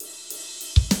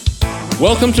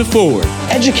Welcome to Forward,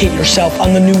 Educate yourself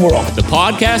on the new world. the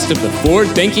podcast of the Forward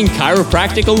Thinking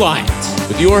Chiropractic Alliance,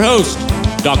 with your host,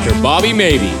 Dr. Bobby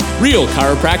Maybe. Real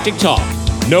chiropractic talk.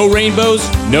 No rainbows,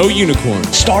 no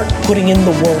unicorns. Start putting in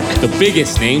the work. The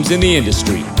biggest names in the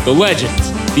industry, the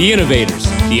legends, the innovators,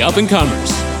 the up-and-comers.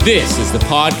 This is the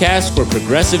podcast for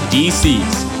progressive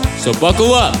DCs. So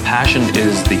buckle up. Passion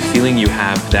is the feeling you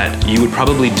have that you would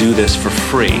probably do this for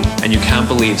free, and you can't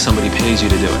believe somebody pays you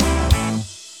to do it.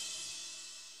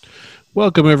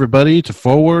 Welcome, everybody, to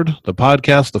Forward, the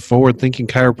podcast, the Forward Thinking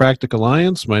Chiropractic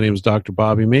Alliance. My name is Dr.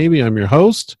 Bobby Maybe. I'm your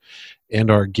host,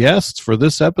 and our guest for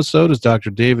this episode is Dr.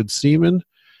 David Seaman.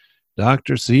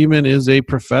 Dr. Seaman is a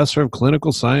professor of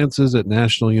clinical sciences at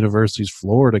National University's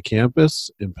Florida campus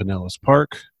in Pinellas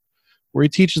Park, where he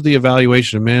teaches the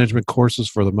evaluation and management courses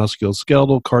for the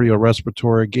musculoskeletal,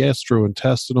 cardiorespiratory,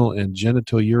 gastrointestinal, and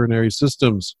genitourinary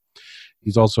systems.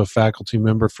 He's also a faculty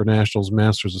member for National's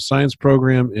Masters of Science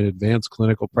program in advanced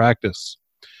clinical practice.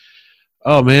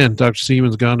 Oh man, Dr.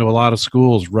 Seaman's gone to a lot of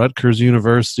schools: Rutgers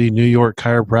University, New York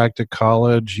Chiropractic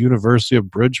College, University of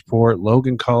Bridgeport,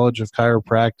 Logan College of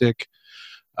Chiropractic.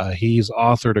 He's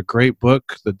authored a great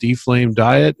book, The Deflame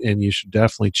Diet, and you should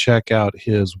definitely check out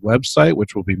his website,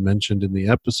 which will be mentioned in the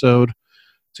episode,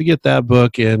 to get that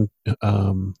book and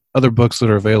other books that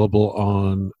are available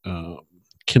on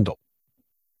Kindle.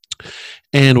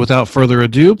 And without further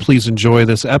ado, please enjoy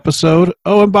this episode.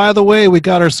 Oh, and by the way, we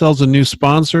got ourselves a new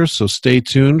sponsor, so stay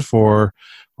tuned for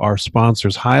our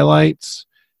sponsor's highlights,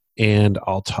 and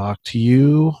I'll talk to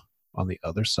you on the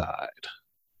other side.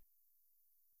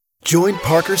 Join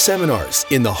Parker Seminars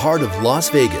in the heart of Las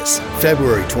Vegas,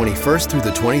 February 21st through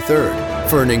the 23rd,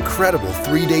 for an incredible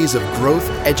 3 days of growth,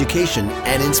 education,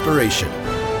 and inspiration.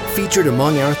 Featured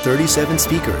among our 37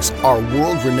 speakers are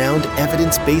world-renowned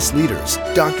evidence-based leaders,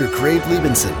 Dr. Craig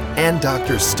Liebenson and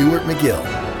Dr. Stuart McGill.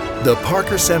 The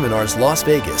Parker Seminars Las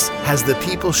Vegas has the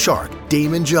People Shark,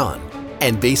 Damon John,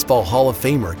 and Baseball Hall of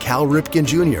Famer Cal Ripken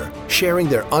Jr. sharing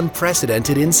their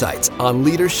unprecedented insights on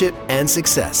leadership and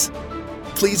success.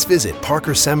 Please visit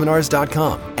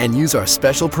parkerseminars.com and use our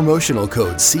special promotional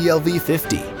code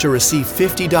CLV50 to receive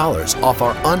 $50 off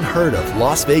our unheard of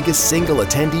Las Vegas single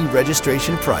attendee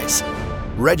registration price.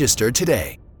 Register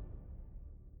today.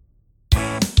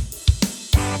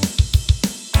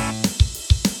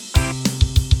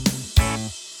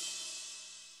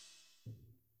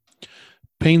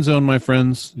 Pain Zone, my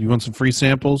friends. You want some free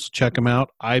samples? Check them out.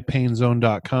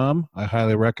 ipainzone.com. I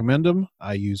highly recommend them.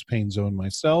 I use Pain Zone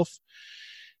myself.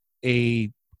 A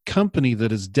company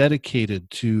that is dedicated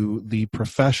to the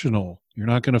professional. You're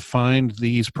not going to find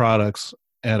these products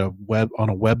at on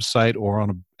a website or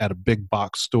at a big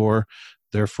box store.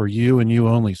 They're for you and you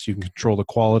only, so you can control the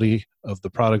quality of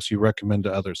the products you recommend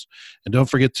to others. And don't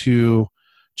forget to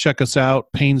check us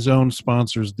out. Pain Zone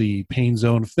sponsors the Pain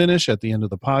Zone Finish at the end of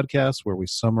the podcast, where we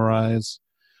summarize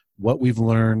what we've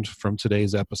learned from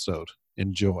today's episode.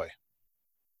 Enjoy.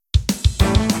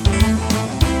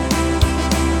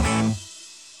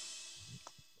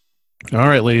 All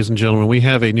right, ladies and gentlemen, we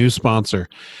have a new sponsor.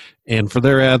 And for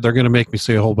their ad, they're going to make me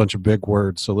say a whole bunch of big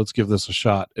words. So let's give this a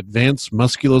shot. Advanced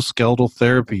Musculoskeletal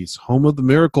Therapies, home of the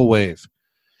Miracle Wave.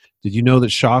 Did you know that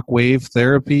shock wave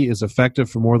therapy is effective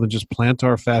for more than just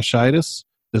plantar fasciitis?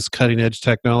 This cutting-edge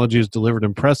technology has delivered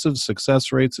impressive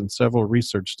success rates in several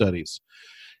research studies,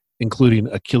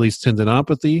 including Achilles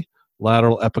tendinopathy,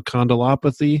 lateral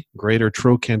epicondylopathy, greater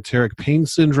trochanteric pain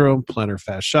syndrome, plantar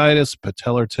fasciitis,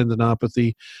 patellar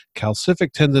tendinopathy,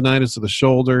 calcific tendinitis of the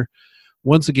shoulder.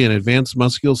 Once again, Advanced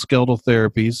Musculoskeletal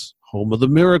Therapies, home of the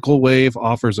Miracle Wave,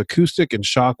 offers acoustic and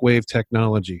shock wave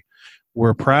technology. They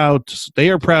are proud to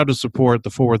support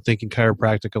the Forward Thinking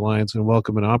Chiropractic Alliance and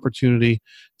welcome an opportunity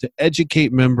to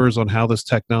educate members on how this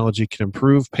technology can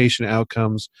improve patient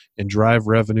outcomes and drive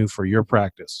revenue for your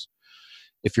practice.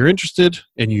 If you're interested,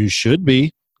 and you should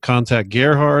be, contact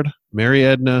Gerhard, Mary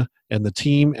Edna, and the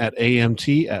team at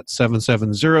AMT at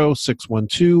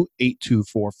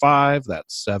 770-612-8245.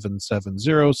 That's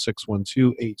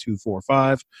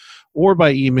 770-612-8245. Or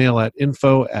by email at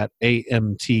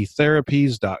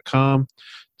info@amttherapies.com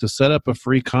to set up a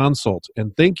free consult.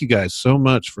 And thank you guys so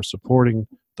much for supporting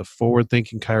the Forward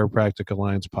Thinking Chiropractic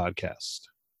Alliance podcast.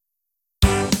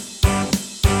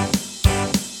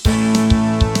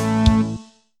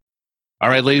 All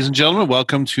right, ladies and gentlemen,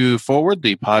 welcome to Forward,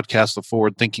 the podcast of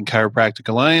Forward Thinking Chiropractic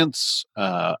Alliance.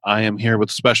 I am here with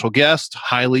a special guest,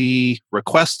 highly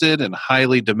requested and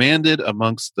highly demanded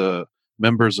amongst the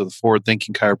members of the Forward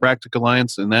Thinking Chiropractic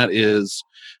Alliance, and that is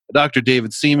Dr.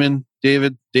 David Seaman.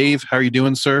 Dave, how are you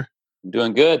doing, sir? I'm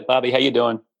doing good. Bobby, how you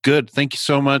doing? Good. Thank you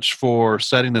so much for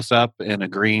setting this up and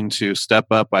agreeing to step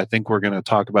up. I think we're going to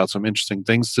talk about some interesting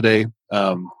things today.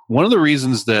 One of the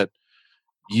reasons that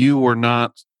you were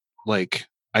not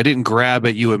I didn't grab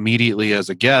at you immediately as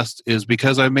a guest is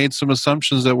because I made some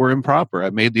assumptions that were improper. I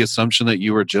made the assumption that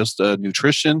you were just a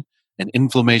nutrition and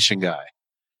inflammation guy.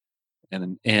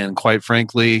 And quite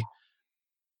frankly,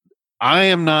 I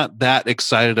am not that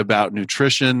excited about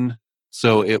nutrition.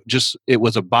 So it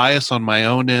was a bias on my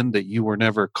own end that you were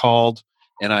never called.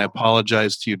 And I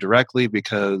apologize to you directly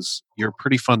because you're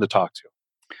pretty fun to talk to.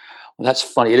 Well, that's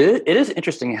funny. It is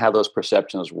interesting how those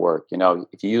perceptions work.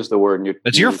 If you use the word...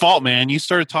 It's your fault, man. You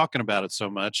started talking about it so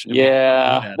much.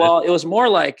 Yeah. Well, it was more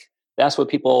like that's what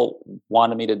people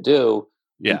wanted me to do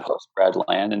in post-grad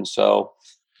land. And so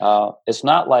it's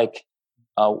not like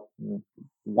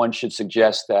one should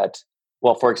suggest that,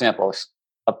 well, for example,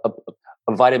 a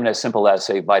vitamin as simple as,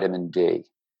 say, vitamin D.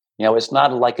 It's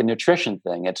not like a nutrition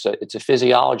thing. It's a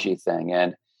physiology thing.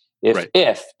 And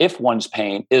if one's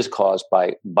pain is caused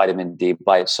by vitamin D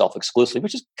by itself exclusively,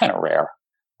 which is kind of rare.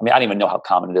 I mean, I don't even know how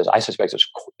common it is. I suspect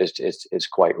it's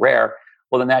quite rare.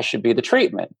 Well, then that should be the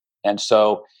treatment. And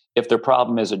so if their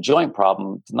problem is a joint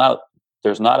problem,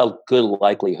 there's not a good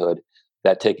likelihood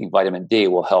that taking vitamin D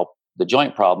will help the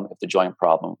joint problem if the joint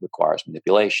problem requires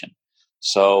manipulation.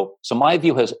 So my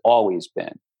view has always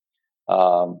been,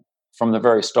 from the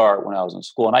very start when I was in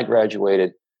school, and I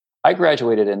graduated in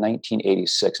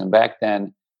 1986. And back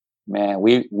then, man,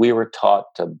 we were taught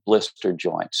to blister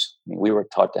joints. I mean, we were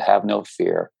taught to have no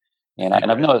fear. And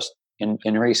I've noticed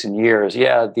in recent years,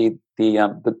 the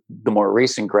more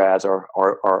recent grads are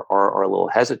a little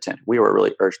hesitant. We were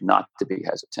really urged not to be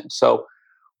hesitant. So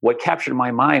what captured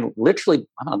my mind, literally,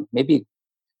 I don't know, maybe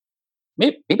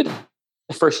the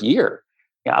first year,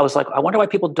 I was like, I wonder why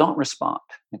people don't respond.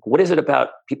 Like, what is it about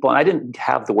people? And I didn't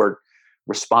have the word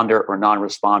responder or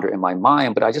non-responder in my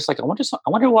mind, but I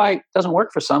wonder why it doesn't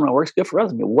work for some and it works good for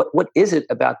others. I mean, what is it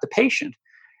about the patient?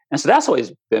 And so that's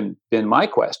always been my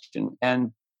question.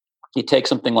 And you take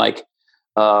something like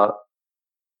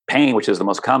pain, which is the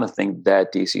most common thing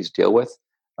that DCs deal with.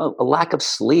 A lack of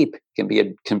sleep can be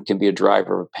a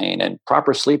driver of pain, and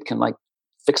proper sleep can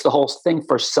fix the whole thing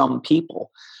for some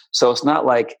people. So it's not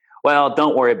like, well,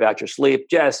 don't worry about your sleep,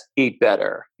 just eat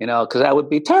better, because that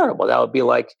would be terrible. That would be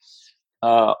like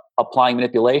applying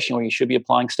manipulation where you should be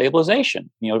applying stabilization,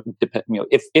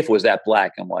 if it was that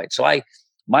black and white. So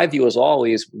my view is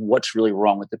always what's really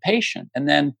wrong with the patient. And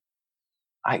then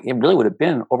it really would have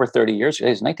been over 30 years ago.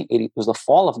 It was the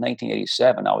fall of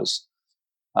 1987.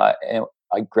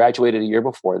 I graduated a year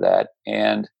before that.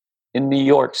 And in New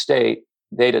York State,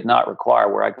 they did not require,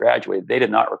 where I graduated, they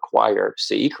did not require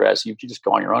CE-CRES. You could just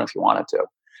go on your own if you wanted to.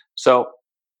 So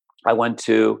I went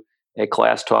to a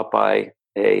class taught by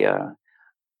a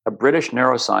British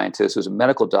neuroscientist who's a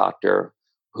medical doctor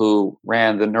who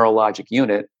ran the neurologic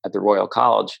unit at the Royal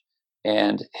College.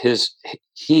 And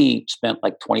he spent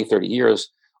 20, 30 years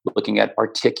looking at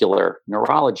articular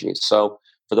neurology. So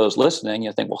for those listening,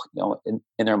 you think, well, in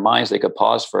their minds, they could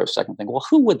pause for a second and think, well,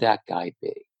 who would that guy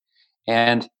be?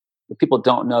 And if people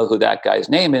don't know who that guy's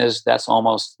name is, that's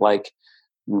almost like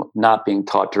not being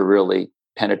taught to really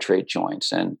penetrate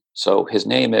joints. And so his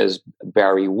name is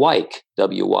Barry Wyke,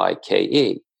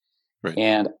 W-Y-K-E. Right.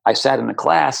 And I sat in a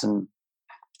class, and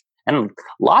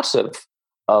lots of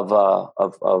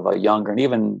younger and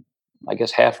even, I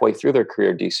guess, halfway through their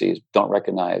career DCs don't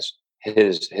recognize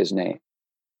his name.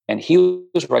 And he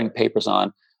was writing papers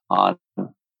on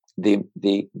the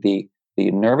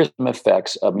nervous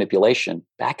effects of manipulation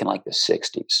back in the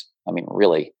 60s. I mean,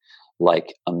 really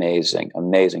amazing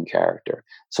character.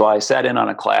 So I sat in on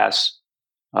a class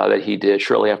that he did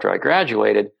shortly after I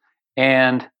graduated,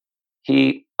 and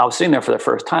I was sitting there for the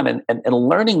first time, and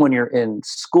learning when you're in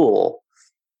school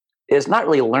is not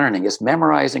really learning. It's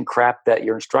memorizing crap that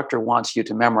your instructor wants you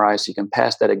to memorize so you can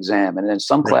pass that exam. And in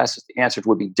some classes, the answers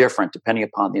would be different depending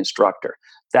upon the instructor.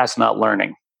 That's not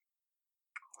learning.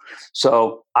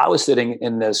 So I was sitting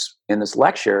in this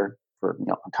lecture for an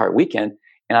entire weekend,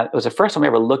 and it was the first time I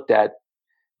ever looked at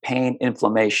pain,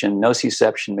 inflammation,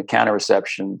 nociception,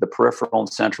 mechanoreception, the peripheral and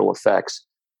central effects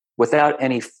without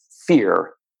any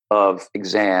fear of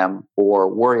exam or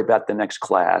worry about the next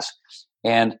class.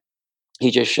 And he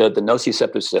just showed the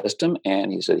nociceptive system,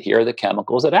 and he said, here are the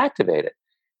chemicals that activate it.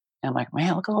 And I'm like,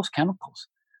 man, look at those chemicals.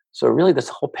 So really this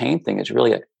whole pain thing is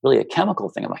really a chemical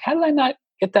thing. I'm like, how did I not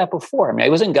get that before? I mean,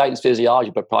 it was in guidance physiology,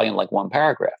 but probably in one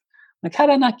paragraph. I'm like, how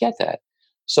did I not get that?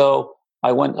 So I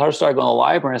started going to the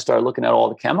library and started looking at all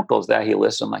the chemicals that he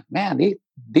lists. I'm like, man,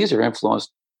 these are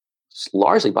influenced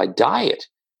largely by diet.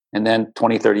 And then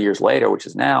 20, 30 years later, which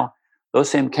is now, those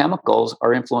same chemicals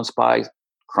are influenced by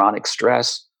chronic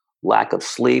stress, lack of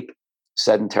sleep,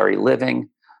 sedentary living.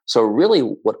 So really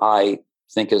what I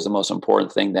think is the most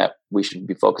important thing that we should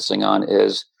be focusing on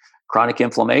is chronic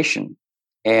inflammation,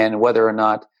 and whether or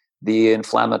not the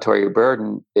inflammatory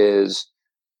burden is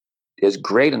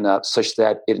great enough such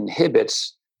that it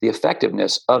inhibits the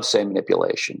effectiveness of, say,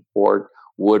 manipulation, or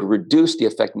would reduce the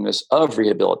effectiveness of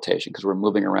rehabilitation because we're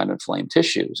moving around inflamed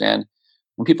tissues. And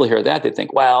when people hear that, they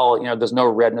think, well, there's no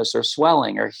redness or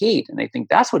swelling or heat. And they think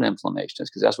that's what inflammation is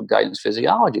because that's what guidance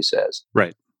physiology says.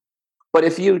 Right. But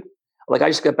if you, like, I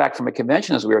just got back from a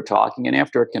convention as we were talking, and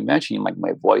after a convention, like,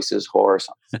 my voice is hoarse,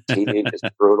 I'm fatigued, it's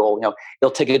brutal,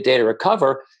 it'll take a day to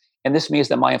recover. And this means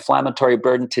that my inflammatory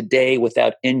burden today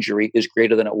without injury is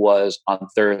greater than it was on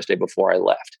Thursday before I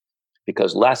left,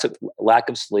 because lack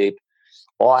of sleep,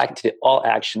 all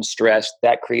action, stress,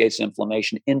 that creates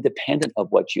inflammation independent of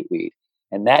what you eat.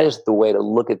 And that is the way to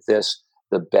look at this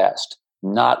the best.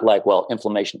 Not like, well,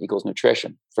 inflammation equals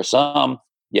nutrition. For some,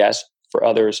 yes. For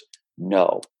others,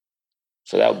 no.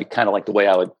 So that would be kind of like the way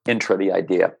I would intro the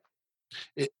idea.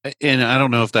 And I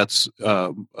don't know if that's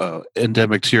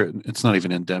endemic here. It's not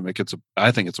even endemic.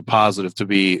 I think it's a positive to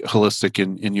be holistic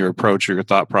in your approach or your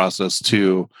thought process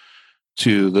to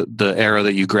the era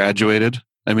that you graduated.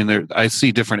 I mean, I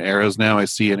see different eras now. I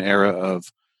see there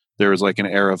was like an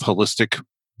era of holistic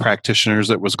practitioners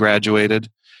that was graduated.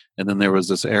 And then there was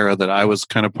this era that I was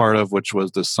kind of part of, which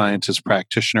was the scientist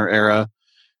practitioner era.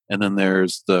 And then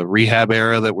there's the rehab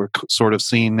era that we're sort of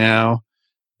seeing now.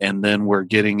 And then we're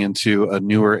getting into a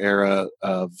newer era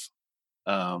of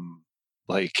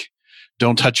like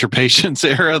don't touch your patients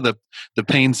era, the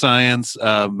pain science,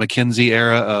 McKinsey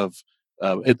era of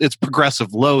it's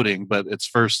progressive loading, but it's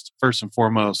first and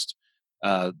foremost,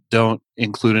 don't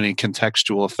include any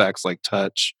contextual effects like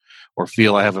touch or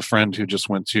feel. I have a friend who just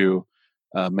went to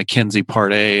McKinsey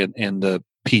Part A, and the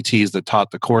PTs that taught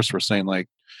the course were saying, like,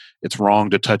 it's wrong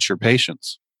to touch your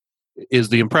patients, is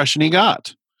the impression he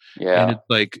got. Yeah. And it's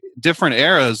like different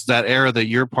eras, that era that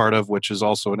you're part of, which is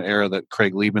also an era that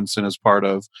Craig Liebenson is part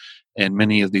of, and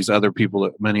many of these other people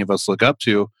that many of us look up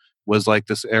to, was like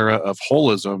this era of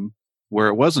holism, where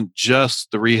it wasn't just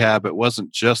the rehab, it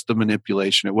wasn't just the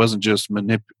manipulation, it wasn't just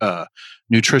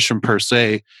nutrition per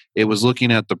se. It was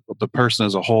looking at the person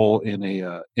as a whole in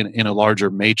a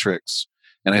larger matrix.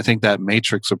 And I think that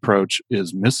matrix approach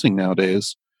is missing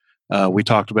nowadays. We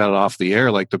talked about it off the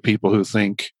air, like the people who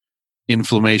think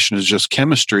inflammation is just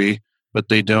chemistry, but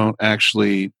they don't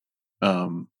actually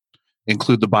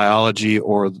include the biology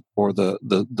or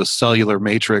the cellular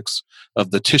matrix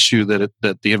of the tissue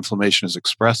that the inflammation is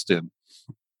expressed in.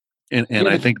 And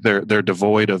I think they're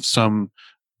devoid of some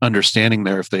understanding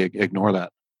there if they ignore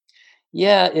that.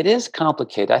 Yeah, it is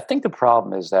complicated. I think the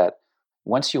problem is that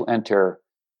once you enter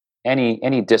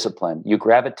any discipline, you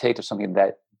gravitate to something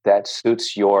that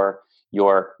suits your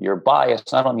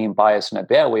bias. I don't mean bias in a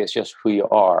bad way. It's just who you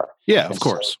are. Yeah, of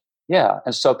course. Yeah.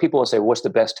 And so people will say, what's the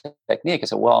best technique? I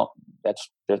said, well,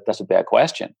 that's a bad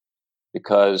question,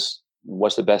 because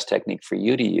what's the best technique for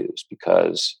you to use?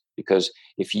 Because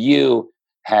if you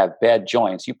have bad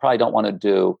joints, you probably don't want to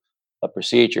do a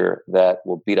procedure that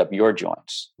will beat up your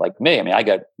joints. Like me, I mean, I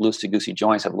got loosey-goosey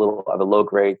joints, I have a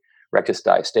low-grade rectus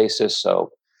diastasis.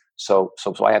 So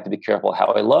I have to be careful how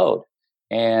I load.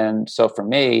 And so for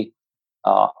me,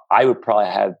 I would probably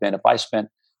have been, if I spent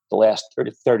the last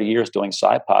 30 years doing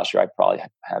side posture, I probably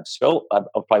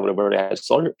would have already had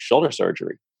shoulder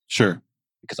surgery. Sure.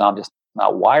 Because I'm just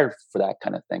not wired for that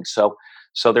kind of thing. So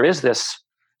there is this,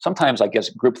 sometimes I guess,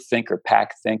 group think or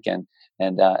pack think, and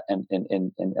in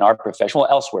our profession, well,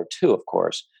 elsewhere too, of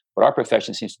course, but our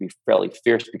profession seems to be fairly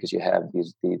fierce because you have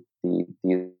these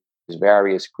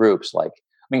various groups. Like,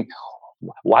 I mean,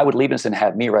 why would Liebenson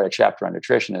have me write a chapter on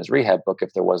nutrition in his rehab book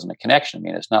if there wasn't a connection? I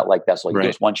mean, it's not like that's like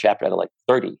there's one chapter out of like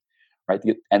 30, right?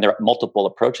 And there are multiple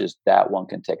approaches that one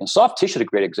can take. And soft tissue is a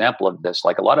great example of this.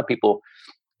 Like, a lot of people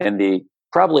in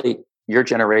probably your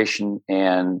generation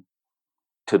and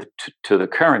to the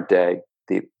current day,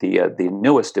 the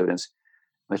newest students,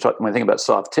 when I think about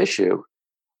soft tissue,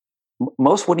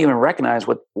 most wouldn't even recognize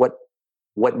what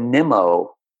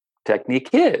Nimmo technique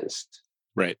is.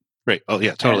 Right. Oh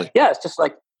yeah, totally. And it's just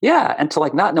like, and to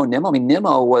like not know Nimmo. I mean,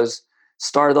 Nimmo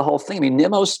started the whole thing. I mean,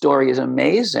 Nimmo's story is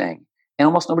amazing, and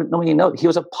almost nobody knows. He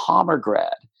was a Palmer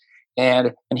grad,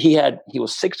 and he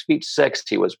was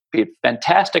 6'6". He had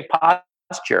fantastic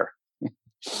posture,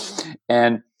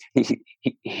 and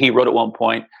he wrote at one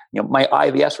point, my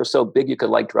IBS were so big you could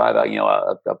like drive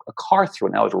a car through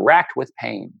it, and I was racked with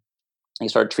pain. And he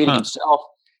started treating himself.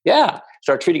 Yeah,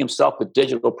 started treating himself with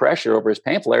digital pressure over his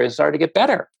painful areas and started to get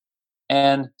better.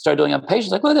 and started doing it on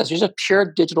patients. Like, look at this. There's just pure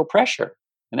digital pressure.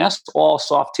 And that's all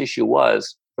soft tissue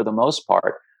was for the most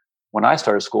part when I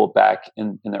started school back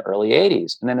in the early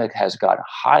 80s. And then it has gotten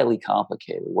highly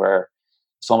complicated where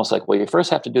it's almost like, well, you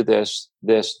first have to do this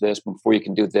before you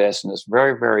can do this. And it's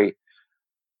very, very,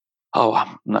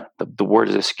 the word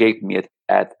has escaped me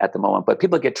at the moment. But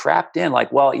people get trapped in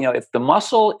like, well, if the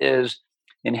muscle is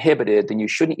inhibited, then you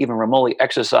shouldn't even remotely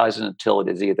exercise it until it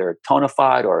is either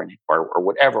tonified or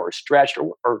whatever, or stretched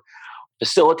or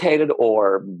facilitated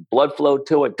or blood flow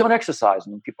to it. Don't exercise.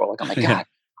 And people are like, oh my God,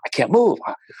 I can't move.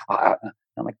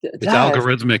 I'm like, it's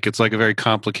algorithmic. It's like a very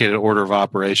complicated order of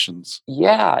operations.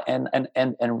 Yeah. And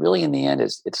really in the end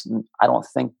it's, I don't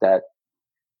think that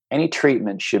any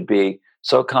treatment should be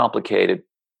so complicated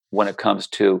when it comes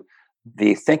to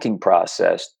the thinking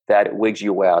process that it wigs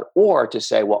you out, or to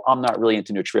say, well, I'm not really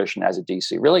into nutrition as a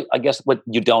DC. Really, I guess what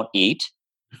you don't eat.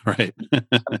 Right.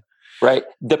 Right.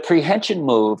 The prehension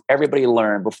move, everybody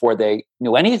learned before they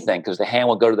knew anything, because the hand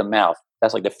will go to the mouth.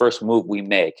 That's like the first move we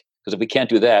make. Because if we can't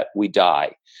do that, we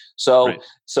die. So, right.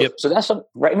 so that's some,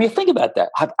 right. I mean, think about that.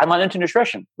 I'm not into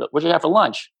nutrition. What did you have for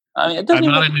lunch? I mean, I'm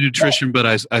not into nutrition, but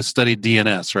I studied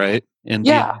DNS, right? And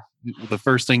the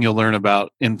first thing you'll learn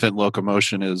about infant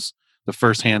locomotion is the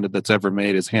first hand that's ever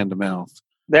made is hand to mouth.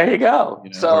 There you go.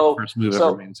 So first move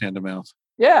ever made is hand to mouth.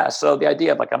 Yeah. So the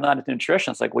idea of like, I'm not into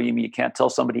nutrition. It's like, well, you mean you can't tell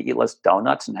somebody to eat less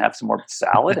donuts and have some more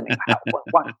salad? I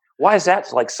mean, why is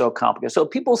that like so complicated? So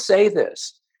people say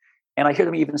this, and I hear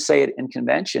them even say it in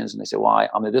conventions, and they say, well,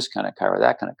 I'm this kind of guy or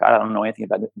that kind of guy. I don't know anything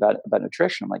about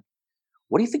nutrition. I'm like,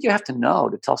 what do you think you have to know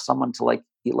to tell someone to like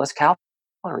eat less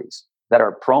calories that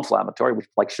are pro-inflammatory, which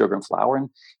like sugar and flour, and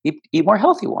eat more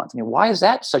healthy ones? I mean, why is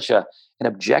that such an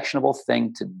objectionable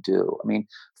thing to do? I mean,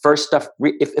 first stuff,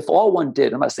 if all one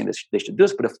did, I'm not saying they should do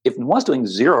this, but if one's doing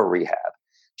zero rehab,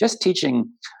 just teaching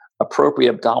appropriate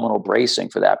abdominal bracing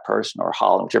for that person, or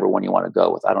Holland, whichever one you want to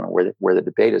go with. I don't know where the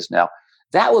debate is now.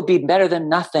 That would be better than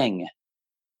nothing.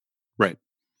 Right.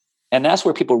 And that's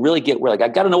where people really get, where like, I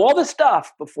got to know all this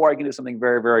stuff before I can do something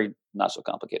very, very not so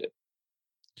complicated.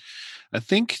 I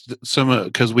think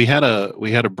because we had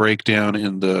a breakdown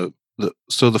in the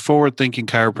Forward Thinking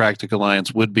Chiropractic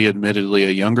Alliance would be admittedly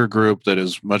a younger group that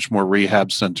is much more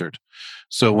rehab centered.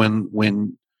 So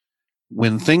when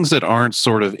things that aren't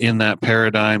sort of in that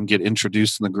paradigm get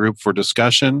introduced in the group for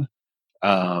discussion,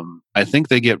 I think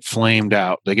they get flamed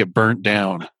out. They get burnt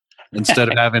down instead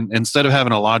of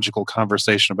having a logical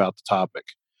conversation about the topic.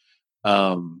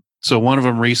 So one of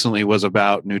them recently was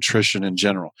about nutrition in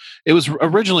general. It was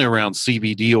originally around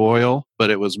CBD oil,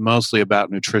 but it was mostly about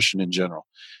nutrition in general.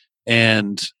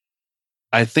 And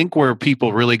I think where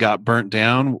people really got burnt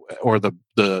down, or the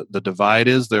divide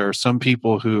is, there are some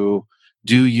people who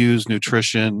do use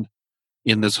nutrition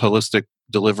in this holistic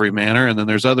delivery manner, and then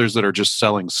there's others that are just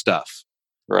selling stuff.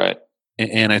 Right.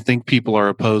 And I think people are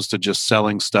opposed to just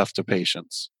selling stuff to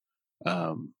patients,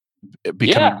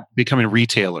 becoming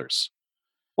retailers.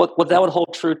 Well, that would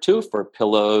hold true too for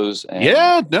pillows. And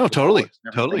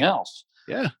totally else.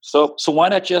 Yeah. So why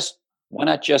not just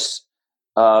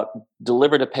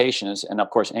deliver to patients? And of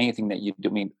course, anything that you do.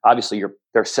 I mean, obviously,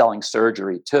 they're selling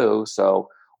surgery too. So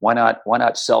why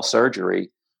not sell surgery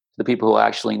to the people who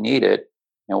actually need it,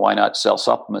 and why not sell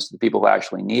supplements to the people who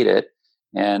actually need it?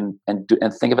 And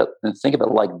think of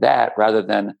it like that, rather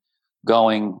than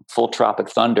going full Tropic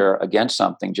Thunder against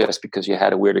something just because you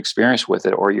had a weird experience with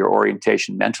it, or your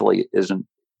orientation mentally isn't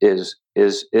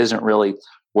really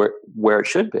where it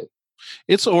should be.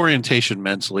 It's orientation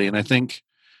mentally, and I think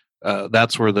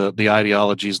that's where the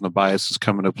ideologies and the biases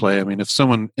come into play. I mean, if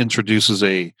someone introduces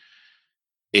a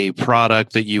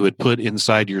product that you would put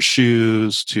inside your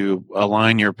shoes to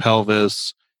align your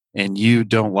pelvis, and you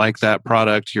don't like that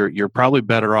product, you're probably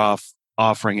better off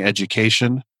offering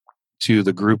education to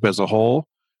the group as a whole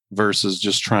versus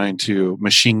just trying to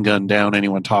machine gun down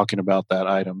anyone talking about that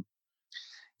item.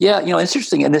 Yeah, it's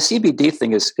interesting. And the CBD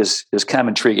thing is kind of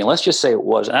intriguing. Let's just say it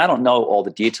was, and I don't know all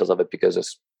the details of it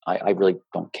because I really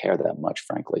don't care that much,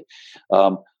 frankly.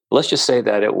 Let's just say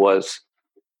that it was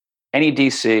any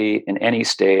DC in any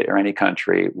state or any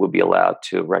country would be allowed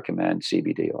to recommend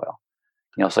CBD oil.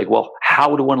 It's like, well, how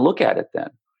would one look at it then?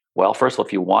 Well, first of all,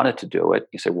 if you wanted to do it,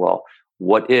 you say, well,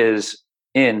 what is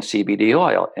in CBD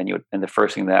oil? And the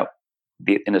first thing and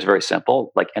it's very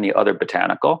simple, like any other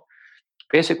botanical,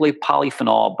 basically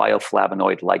polyphenol,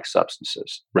 bioflavonoid-like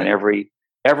substances. Right. And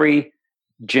every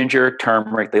ginger,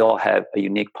 turmeric, they all have a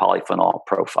unique polyphenol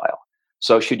profile.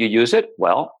 So should you use it?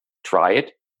 Well, try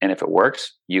it. And if it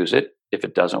works, use it. If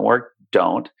it doesn't work,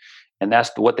 don't. And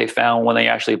that's what they found when they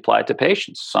actually applied to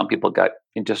patients. Some people got,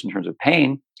 just in terms of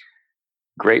pain,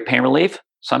 great pain relief.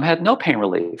 Some had no pain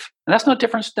relief. And that's no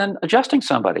different than adjusting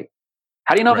somebody.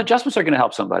 How do you know if adjustments are going to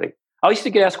help somebody? I used to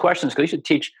get asked questions because I used to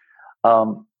teach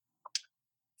a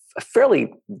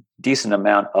fairly decent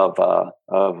amount of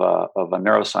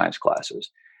neuroscience classes.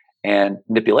 And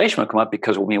manipulation would come up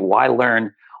because, why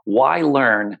learn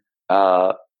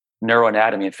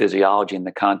neuroanatomy and physiology in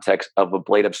the context of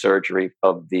ablative surgery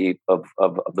of the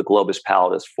globus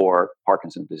pallidus for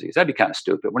Parkinson's disease? That'd be kind of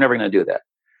stupid. We're never going to do that.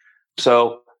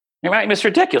 So, it's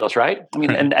ridiculous, right?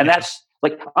 And that's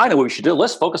like, I know what we should do.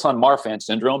 Let's focus on Marfan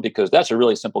syndrome because that's a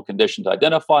really simple condition to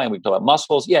identify. And we talk about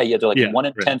muscles. Yeah, 1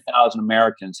 in 10,000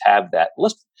 Americans have that. So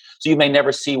you may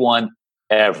never see one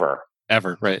ever.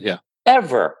 Ever, right? Yeah.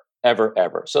 Ever.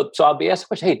 So I'll be asked the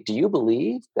question, hey, do you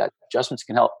believe that adjustments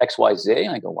can help XYZ?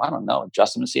 And I go, well, I don't know.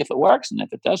 Adjust them and see if it works. And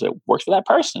if it does, it works for that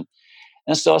person.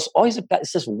 And so it's always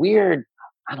it's this weird,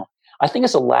 I think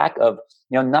it's a lack of,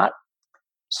 not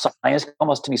science.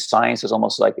 Almost to me, science is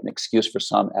almost like an excuse for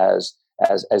some as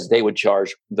they would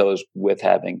charge those with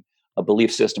having a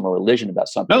belief system or religion about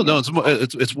something. No,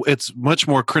 it's much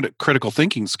more critical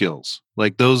thinking skills.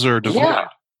 Like those are devoid,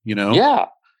 Yeah.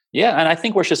 And I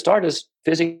think where we should start is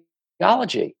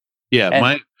physiology. Yeah.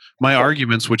 And my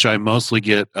arguments, which I mostly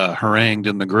get harangued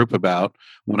in the group about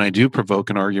when I do provoke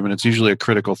an argument, it's usually a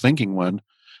critical thinking one.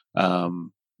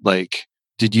 Like,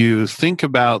 did you think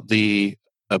about the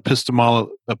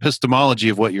epistemology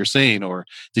of what you're saying, or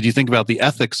did you think about the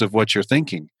ethics of what you're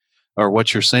thinking or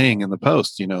what you're saying in the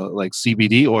post? Like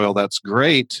CBD oil, that's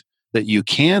great that you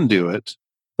can do it,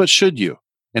 but should you?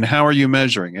 And how are you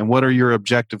measuring? And what are your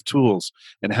objective tools?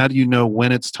 And how do you know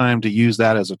when it's time to use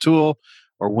that as a tool,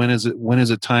 or when is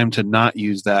it time to not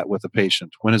use that with a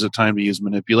patient? When is it time to use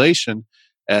manipulation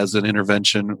as an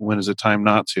intervention? When is it time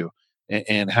not to?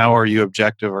 And how are you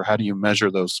objective, or how do you measure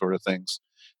those sort of things?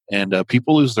 And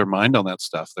people lose their mind on that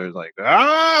stuff. They're like,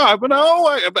 I don't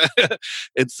know.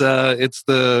 It's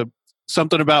the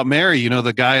something about Mary.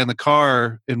 The guy in the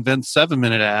car invents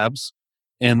 7-minute abs,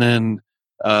 and then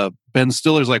Ben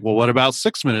Stiller's like, well, what about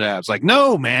 6-minute abs? Like,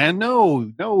 no, man,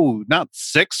 no, not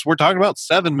 6. We're talking about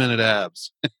 7-minute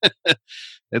abs.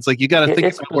 It's like you got to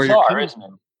think about bizarre, where you're coming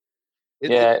from.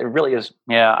 It really is.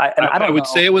 Yeah, I would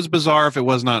say it was bizarre if it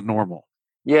was not normal.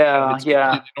 Yeah, it's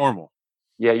completely normal.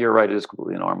 Yeah, you're right. It is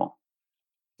completely normal.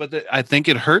 But I think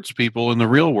it hurts people in the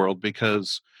real world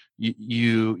because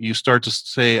you start to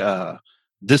say,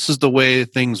 this is the way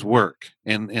things work.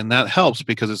 And that helps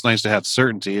because it's nice to have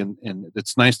certainty. And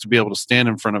it's nice to be able to stand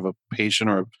in front of a patient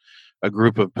or a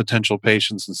group of potential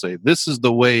patients and say, this is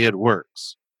the way it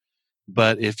works.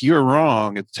 But if you're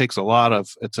wrong, it's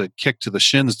a kick to the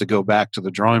shins to go back to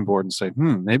the drawing board and say,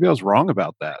 maybe I was wrong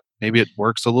about that. Maybe it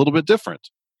works a little bit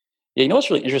different. Yeah, what's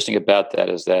really interesting about that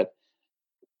is that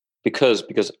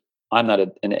because I'm not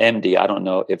an MD, I don't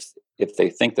know if they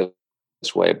think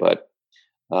this way, but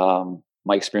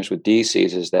my experience with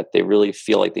DCs is that they really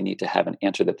feel like they need to have an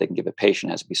answer that they can give a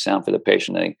patient. It has to be sound for the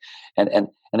patient, and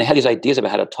they have these ideas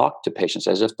about how to talk to patients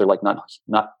as if they're like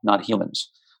not humans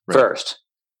first,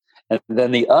 and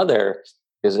then the other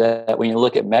is that when you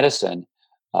look at medicine,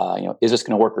 is this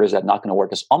going to work or is that not going to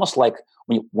work? It's almost like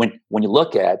when you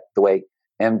look at the way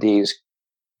MDs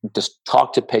just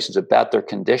talk to patients about their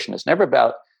condition. It's never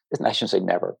about, I shouldn't say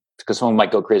never, because someone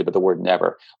might go crazy about the word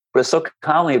never, but it's so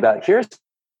commonly about, here's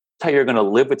how you're going to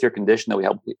live with your condition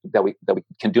that we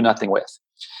can do nothing with.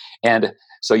 And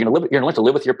so you're going to learn to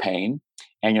live with your pain,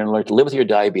 and you're going to learn to live with your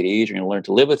diabetes, you're going to learn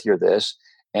to live with your this,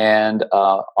 and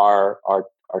our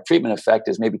treatment effect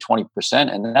is maybe 20%,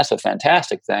 and that's a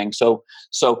fantastic thing. So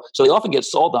they often get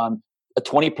sold on a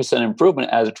 20% improvement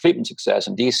as a treatment success,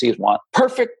 and DCs want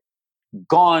perfect,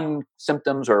 gone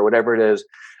symptoms or whatever it is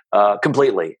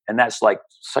completely. And that's like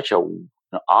such an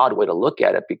odd way to look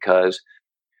at it, because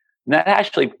that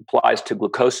actually applies to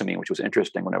glucosamine, which was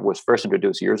interesting when it was first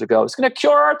introduced years ago. It's going to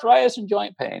cure arthritis and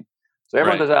joint pain. So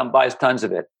everyone goes out and buys tons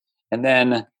of it. And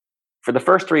then for the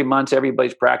first 3 months,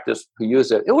 everybody's practice who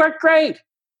used it worked great.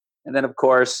 And then, of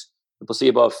course, the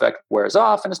placebo effect wears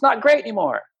off and it's not great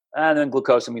anymore. And then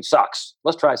glucosamine sucks.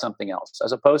 Let's try something else.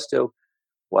 As opposed to,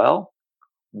 well,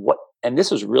 what? And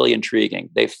this was really intriguing.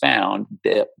 They found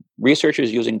that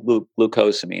researchers using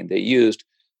glucosamine, they used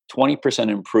 20%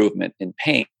 improvement in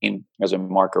pain as a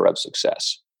marker of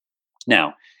success.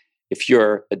 Now, if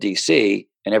you're a DC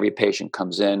and every patient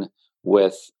comes in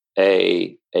with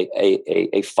a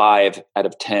 5 out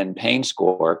of 10 pain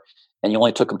score, and you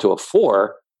only took them to a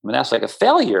 4, I mean, that's like a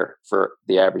failure for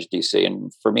the average DC,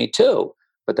 and for me too.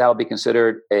 But that would be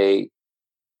considered a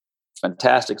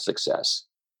fantastic success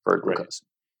for glucosamine. Right.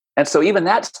 And so even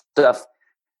that stuff,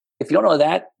 if you don't know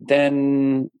that,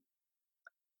 then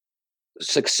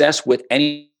success with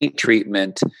any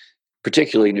treatment,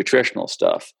 particularly nutritional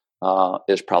stuff,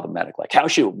 is problematic. Like,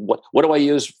 what do I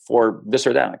use for this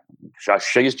or that? Should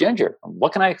I use ginger?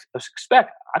 What can I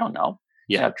expect? I don't know.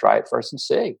 Yeah, try it first and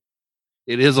see.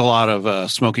 It is a lot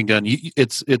of smoking gun.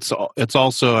 It's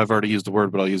also, I've already used the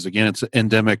word, but I'll use it again. It's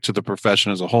endemic to the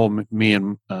profession as a whole. Me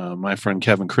and my friend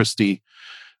Kevin Christie,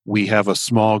 we have a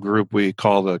small group we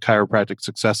call the Chiropractic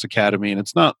Success Academy, and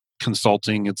it's not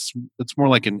consulting. It's more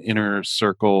like an inner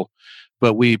circle,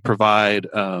 but we provide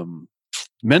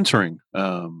mentoring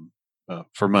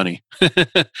for money.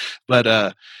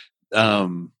 But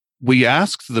we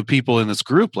ask the people in this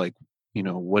group, like,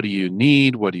 what do you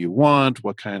need? What do you want?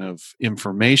 What kind of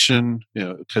information?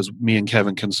 Because me and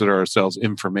Kevin consider ourselves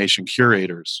information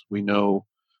curators. We know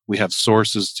we have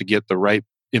sources to get the right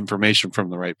information from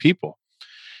the right people.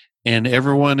 And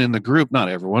everyone in the group, not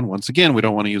everyone, once again, we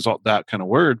don't want to use that kind of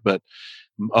word, but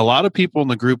a lot of people in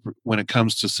the group, when it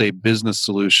comes to, say, business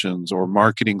solutions or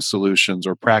marketing solutions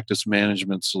or practice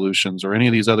management solutions or any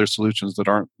of these other solutions that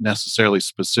aren't necessarily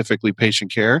specifically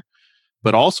patient care,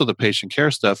 but also the patient care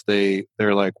stuff, they're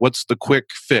like, what's the quick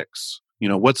fix?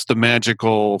 What's the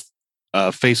magical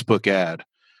Facebook ad?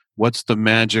 What's the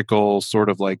magical sort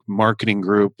of like marketing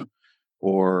group?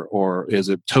 Or is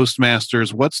it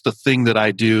Toastmasters? What's the thing that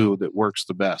I do that works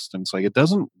the best? And it's like, it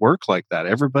doesn't work like that.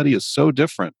 Everybody is so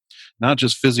different, not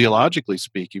just physiologically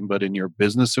speaking, but in your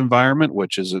business environment,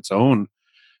 which is its own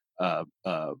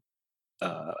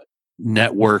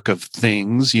network of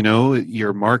things.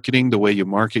 Your marketing, the way you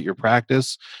market your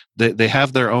practice, they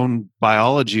have their own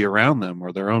biology around them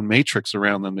or their own matrix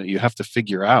around them that you have to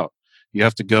figure out. You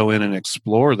have to go in and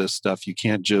explore this stuff. You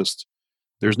can't just,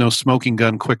 there's no smoking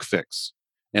gun quick fix.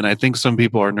 And I think some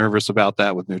people are nervous about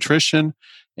that with nutrition.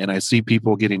 And I see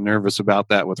people getting nervous about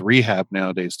that with rehab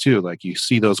nowadays too. Like, you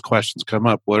see those questions come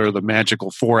up. What are the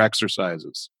magical 4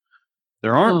 exercises?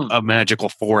 There aren't a magical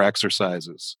 4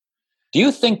 exercises. Do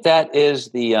you think that is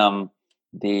the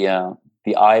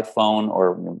iPhone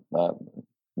or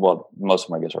most of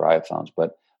them I guess are iPhones,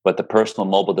 but the personal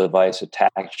mobile device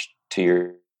attached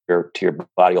to your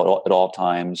body at all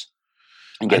times?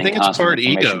 I think it's part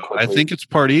ego. I think it's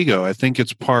part ego. I think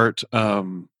it's part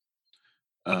the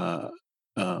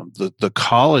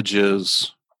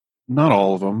colleges, not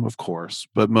all of them, of course,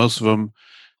 but most of them,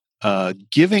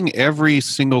 giving every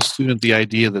single student the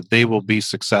idea that they will be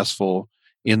successful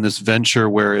in this venture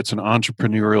where it's an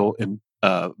entrepreneurial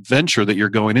venture that you're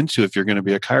going into if you're going to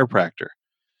be a chiropractor.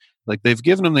 Like, they've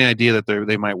given them the idea that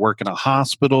they might work in a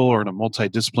hospital or in a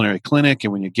multidisciplinary clinic,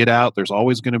 and when you get out, there's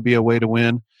always going to be a way to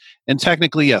win. And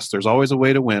technically, yes, there's always a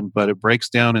way to win, but it breaks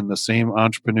down in the same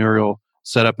entrepreneurial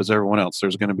setup as everyone else.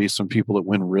 There's going to be some people that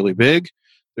win really big.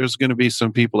 There's going to be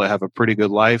some people that have a pretty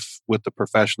good life with the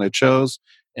profession they chose,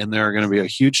 and there are going to be a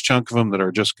huge chunk of them that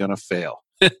are just going to fail.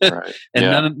 Right.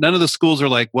 And none of the schools are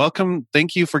like, welcome,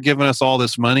 thank you for giving us all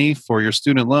this money for your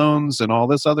student loans and all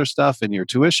this other stuff and your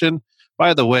tuition.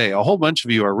 By the way, a whole bunch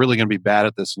of you are really going to be bad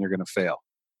at this and you're going to fail.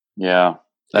 Yeah,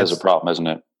 that's a problem, isn't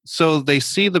it? So they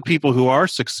see the people who are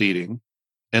succeeding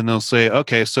and they'll say,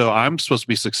 okay, so I'm supposed to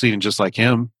be succeeding just like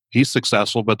him. He's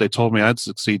successful, but they told me I'd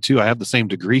succeed too. I have the same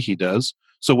degree he does.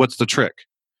 So what's the trick?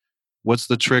 What's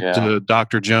the trick to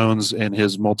Dr. Jones and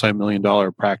his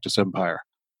multi-million-dollar practice empire?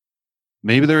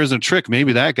 Maybe there isn't a trick.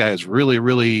 Maybe that guy is really,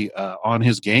 really on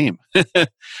his game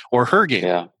or her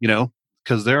game,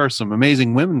 because there are some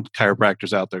amazing women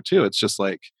chiropractors out there too. It's just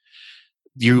like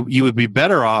you would be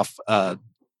better off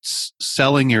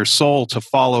selling your soul to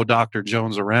follow Dr.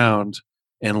 Jones around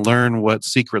and learn what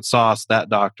secret sauce that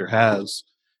doctor has.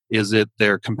 Is it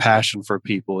their compassion for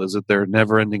people? Is it their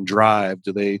never-ending drive?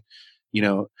 Do they,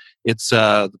 it's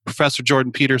Professor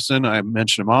Jordan Peterson. I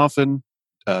mention him often.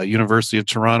 University of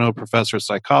Toronto professor of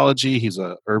psychology. He's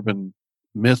a urban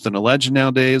myth and a legend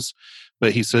nowadays.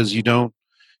 But he says you don't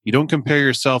compare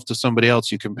yourself to somebody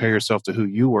else. You compare yourself to who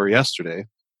you were yesterday.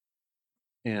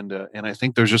 And I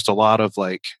think there's just a lot of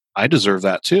like, I deserve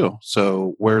that too.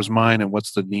 So where's mine, and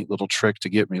what's the neat little trick to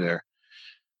get me there?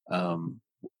 I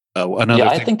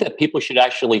think that people should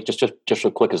actually just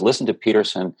real quick is listen to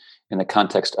Peterson in the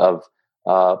context of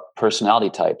personality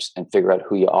types and figure out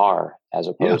who you are as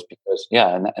opposed because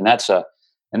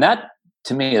that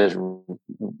to me is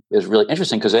really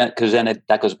interesting because then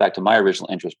that goes back to my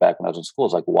original interest back when I was in school.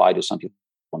 It's like, why do some people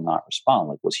not respond?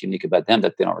 Like, what's unique about them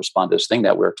that they don't respond to this thing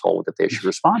that we're told that they should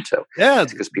respond to? Yeah,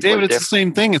 David, it's the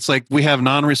same thing. It's like we have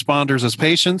non-responders as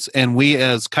patients, and we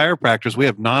as chiropractors, we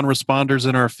have non-responders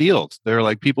in our field. They're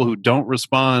like people who don't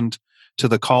respond to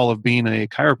the call of being a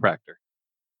chiropractor.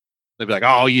 they'd be like,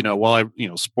 oh,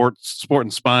 sport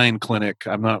and spine clinic.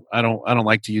 I don't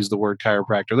like to use the word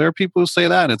chiropractor. There are people who say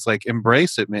that, and it's like,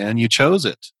 embrace it, man. You chose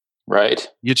it. Right.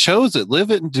 You chose it.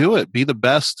 Live it and do it. Be the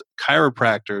best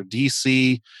chiropractor.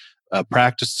 DC,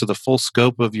 practice to the full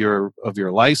scope of your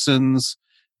license.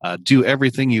 Do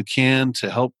everything you can to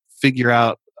help figure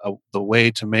out the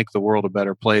way to make the world a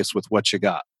better place with what you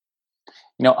got.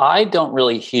 I don't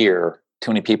really hear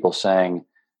too many people saying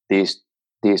these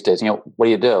days, what do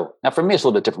you do? Now, for me, it's a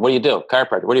little bit different. What do you do?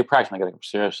 Chiropractor. What do you practice? I got to go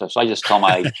serious. So I just tell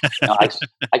I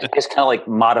just kind of like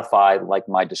modify like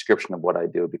my description of what I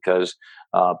do because,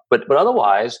 but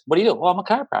otherwise, what do you do? Well, I'm a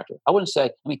chiropractor. I wouldn't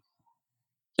say,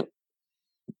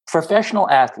 professional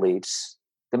athletes,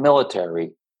 the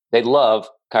military, they love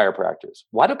chiropractors.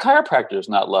 Why do chiropractors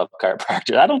not love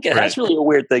chiropractors? I don't get it. That's really a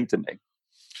weird thing to me.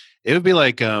 It would be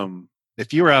like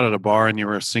if you were out at a bar and you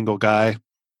were a single guy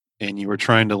and you were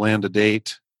trying to land a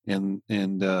date and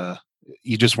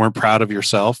you just weren't proud of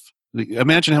yourself.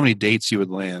 Imagine how many dates you would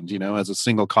land, as a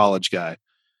single college guy.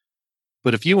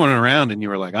 But if you went around and you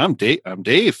were like, I'm Dave, I'm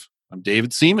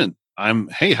David Seaman.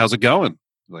 Hey, how's it going?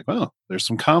 You're like, well, there's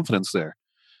some confidence there.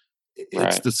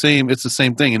 It's the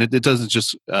same thing. And it doesn't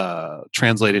just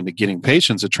translate into getting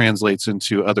patients. It translates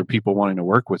into other people wanting to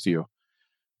work with you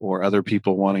or other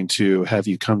people wanting to have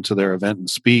you come to their event and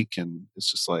speak. And it's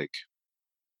just like,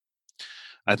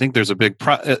 I think there's a big,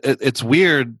 it's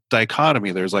weird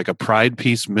dichotomy. There's like a pride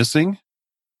piece missing,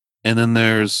 and then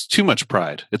there's too much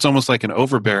pride. It's almost like an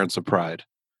overbearance of pride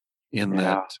in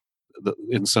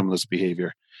in some of this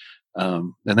behavior.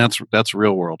 And that's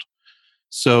real world.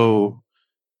 So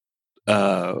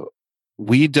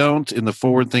we don't, in the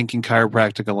Forward Thinking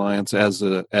Chiropractic Alliance, as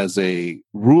a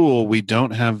rule, we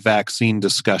don't have vaccine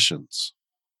discussions.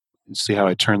 You see how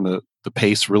I turned the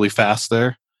pace really fast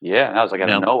there? Yeah, that was like out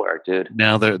of nowhere, dude.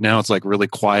 Now it's like really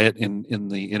quiet in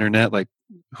the internet. Like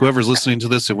whoever's listening to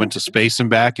this, it went to space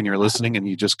and back, and you're listening, and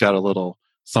you just got a little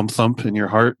thump in your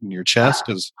heart and your chest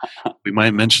because we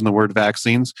might mention the word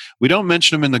vaccines. We don't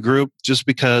mention them in the group just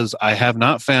because I have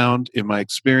not found, in my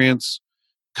experience,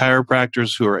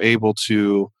 chiropractors who are able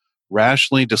to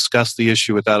rationally discuss the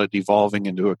issue without it devolving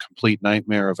into a complete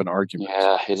nightmare of an argument.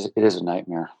 Yeah, it is a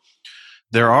nightmare.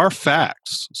 There are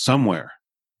facts somewhere.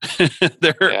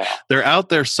 They're out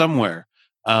there somewhere,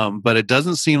 but it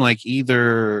doesn't seem like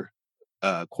either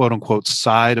quote unquote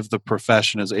side of the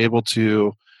profession is able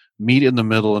to meet in the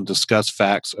middle and discuss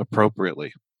facts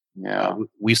appropriately. Yeah,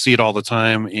 we see it all the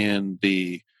time in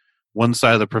the one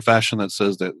side of the profession that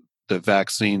says that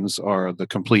vaccines are the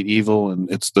complete evil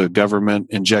and it's the government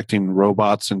injecting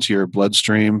robots into your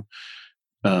bloodstream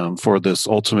for this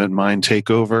ultimate mind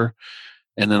takeover.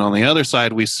 And then on the other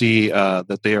side, we see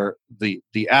that they are the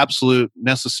absolute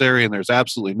necessary, and there's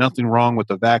absolutely nothing wrong with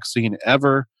the vaccine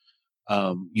ever.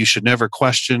 You should never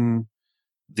question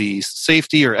the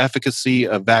safety or efficacy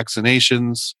of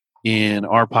vaccinations in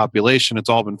our population. It's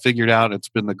all been figured out. It's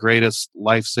been the greatest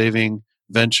life-saving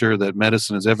venture that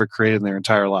medicine has ever created in their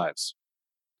entire lives.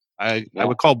 I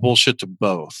would call bullshit to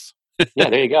both. Yeah,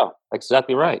 there you go.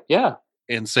 Exactly right. Yeah.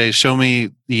 And say, show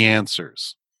me the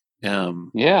answers.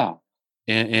 Yeah.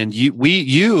 And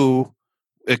you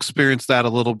experienced that a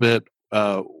little bit.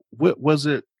 What was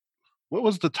it? What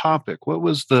was the topic? What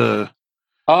was the?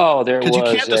 Oh, there was. Because you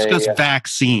can't discuss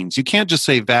vaccines. You can't just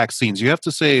say vaccines. You have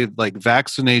to say like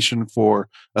vaccination for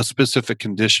a specific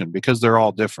condition because they're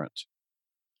all different.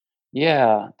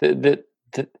 Yeah, it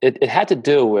had to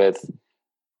do with.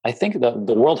 I think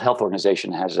the World Health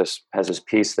Organization has this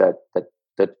piece that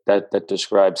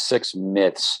describes 6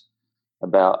 myths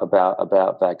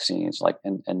about vaccines. Like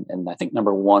and I think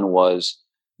number 1 was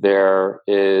there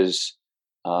was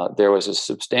a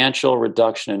substantial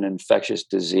reduction in infectious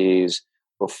disease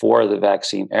before the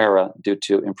vaccine era due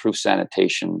to improved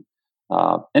sanitation.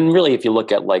 And really, if you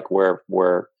look at like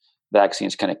where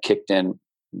vaccines kind of kicked in,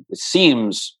 it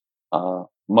seems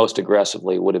most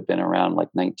aggressively would have been around like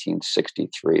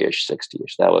 1963-ish,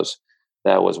 60-ish. That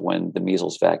was when the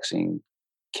measles vaccine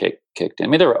kicked in. I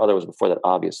mean, there were others before that,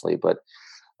 obviously, but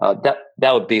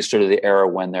that would be sort of the era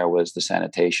when there was the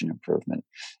sanitation improvement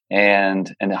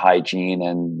and the hygiene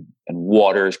and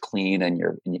water is clean and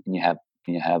you have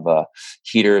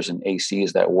heaters and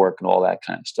ACs that work and all that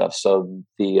kind of stuff. So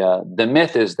the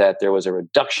myth is that there was a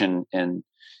reduction in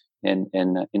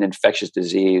infectious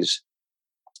disease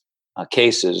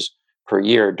cases per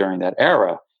year during that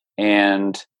era,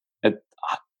 and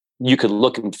you could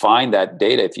look and find that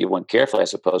data if you went carefully, I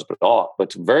suppose. But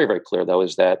what's very, very clear though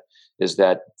is that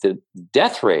the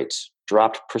death rates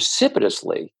dropped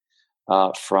precipitously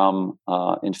from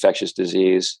infectious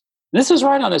disease This is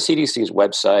right on the CDC's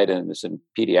website, and it's in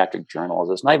pediatric journals.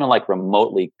 It's not even like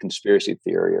remotely conspiracy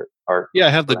theory or Yeah, I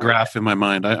have the graph in my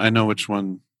mind. I know which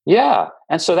one. Yeah.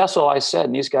 And so that's all I said.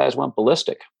 And these guys went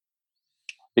ballistic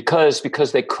because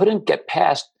they couldn't get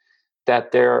past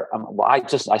that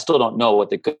I still don't know what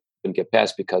they couldn't get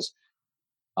past because,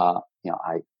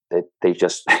 they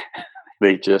just,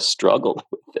 they just struggled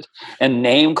with it. And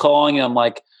name calling them,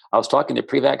 like, I was talking to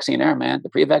pre-vaccine era, man. The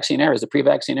pre-vaccine era is the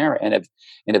pre-vaccine era. And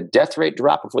if death rate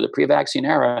dropped before the pre-vaccine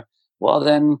era, well,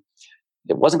 then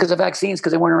it wasn't because of vaccines,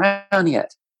 because they weren't around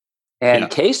yet. And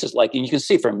cases like, and you can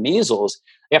see for measles,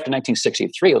 after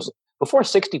 1963, it was before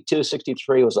 62,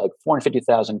 63, it was like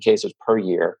 450,000 cases per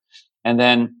year. And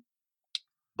then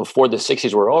before the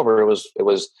 60s were over, it was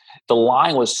the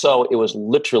line was it was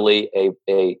literally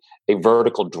a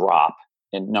vertical drop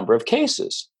in number of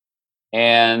cases.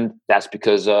 And that's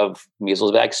because of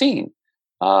measles vaccine.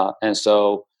 But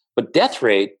death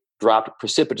rate dropped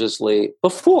precipitously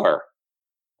before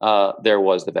there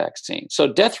was the vaccine. So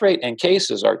death rate and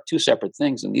cases are two separate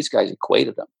things, and these guys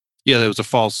equated them. Yeah, there was a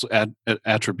false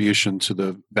attribution to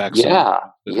the vaccine.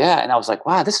 Yeah. And I was like,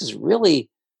 wow, this is really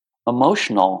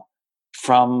emotional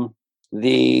from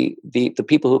the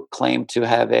people who claim to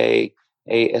have a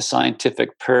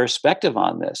scientific perspective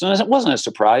on this. And it wasn't a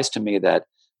surprise to me that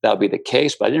would be the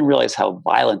case, but I didn't realize how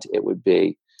violent it would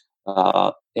be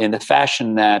in the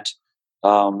fashion that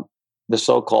the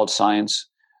so-called science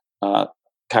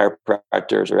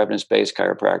chiropractors or evidence-based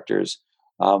chiropractors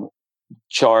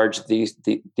charge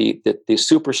the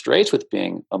super straights with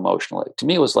being emotional. To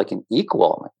me, it was like an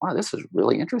equal. I'm like, wow, this is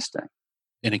really interesting.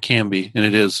 And it can be, and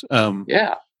it is.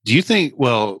 Yeah. Do you think?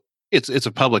 Well, it's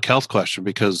a public health question,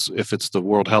 because if it's the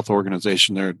World Health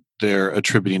Organization, they're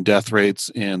attributing death rates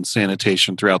and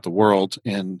sanitation throughout the world,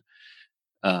 and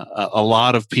a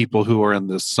lot of people who are in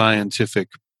the scientific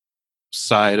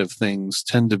side of things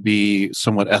tend to be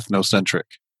somewhat ethnocentric.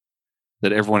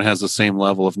 That everyone has the same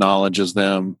level of knowledge as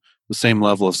them, the same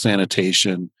level of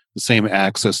sanitation, the same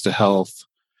access to health.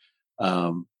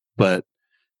 But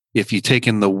if you take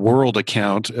in the world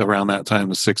account around that time,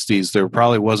 the 60s, there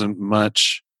probably wasn't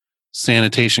much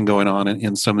sanitation going on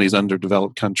in some of these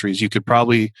underdeveloped countries. You could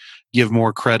probably give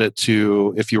more credit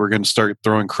to, if you were going to start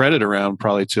throwing credit around,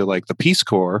 probably to like the Peace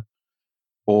Corps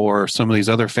or some of these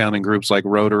other founding groups like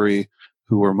Rotary,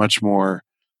 who were much more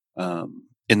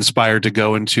inspired to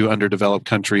go into underdeveloped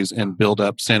countries and build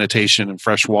up sanitation and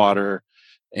fresh water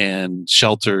and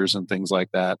shelters and things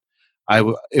like that.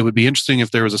 It would be interesting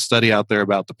if there was a study out there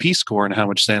about the Peace Corps and how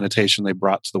much sanitation they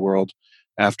brought to the world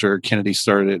after Kennedy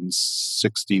started it in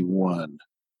 61.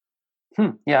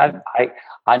 Yeah,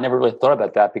 I never really thought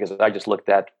about that, because I just looked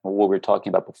at what we were talking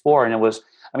about before, and it was,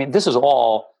 I mean, this is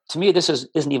all, to me, this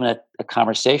isn't even a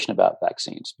conversation about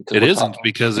vaccines. Because it isn't,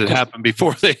 because it happened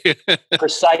before they...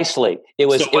 Precisely. It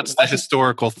was. So what's the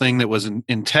historical thing that was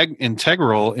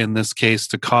integral in this case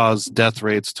to cause death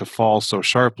rates to fall so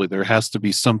sharply? There has to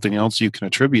be something else you can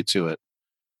attribute to it.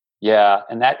 Yeah,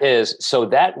 and that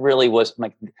really was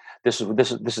like, this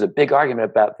is a big argument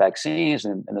about vaccines,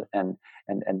 and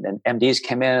MDs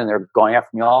came in and they're going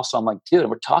after me also. I'm like, dude,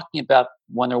 we're talking about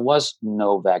when there was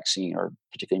no vaccine, or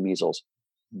particularly measles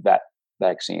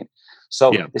vaccine.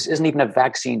 So This isn't even a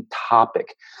vaccine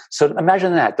topic. So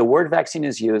imagine that the word vaccine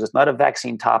is used. It's not a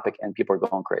vaccine topic, and people are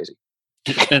going crazy.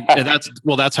 and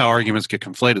that's how arguments get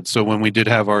conflated. So when we did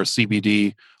have our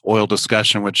CBD oil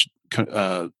discussion, which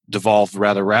devolved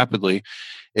rather rapidly,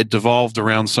 it devolved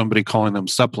around somebody calling them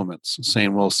supplements,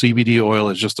 saying, well, CBD oil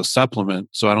is just a supplement,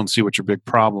 so I don't see what your big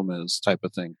problem is, type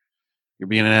of thing. You're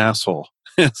being an asshole.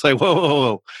 It's like,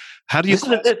 whoa. How do you... This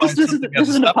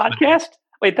isn't a podcast?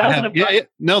 Wait, that wasn't a podcast? Yeah.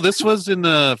 No, this was in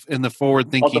the Forward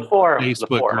Thinking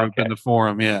Facebook group, okay. In the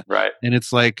forum, yeah. Right. And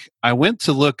it's like, I went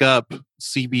to look up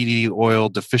CBD oil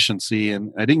deficiency,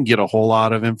 and I didn't get a whole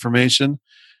lot of information.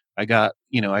 I got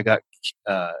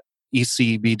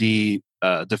ECBD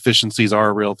deficiencies are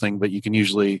a real thing, but you can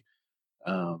usually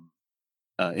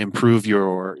improve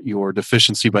your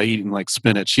deficiency by eating like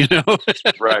spinach,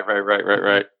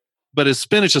 Right. But is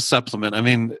spinach a supplement? I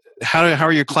mean, how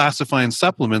are you classifying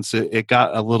supplements? It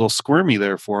got a little squirmy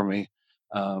there for me,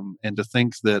 and to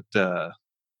think that the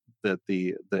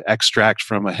extract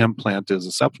from a hemp plant is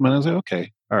a supplement, I was like,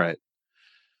 okay, all right,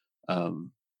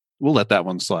 we'll let that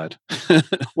one slide.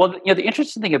 Well, the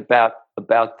interesting thing about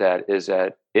that is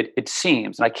that it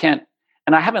seems,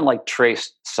 and I haven't like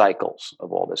traced cycles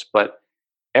of all this, but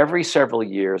every several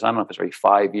years, I don't know if it's every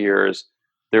 5 years,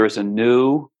 there is a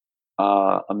new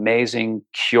amazing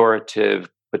curative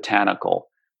botanical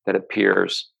that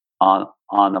appears on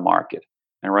the market.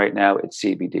 And right now it's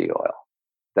CBD oil.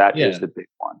 That is the big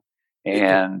one.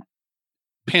 And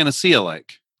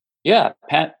panacea-like. Yeah,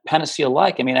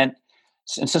 panacea-like. I mean, and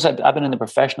since I've been in the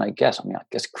profession, I guess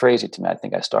crazy to me. I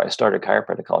think I started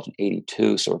chiropractic college in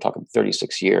 '82, so we're talking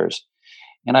 36 years.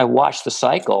 And I watched the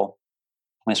cycle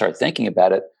when I started thinking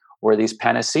about it, where these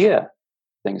panacea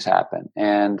things happen,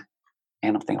 and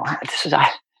I'm thinking, wow,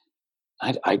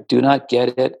 I do not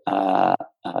get it.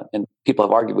 And people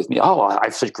have argued with me, oh, I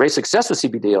have such great success with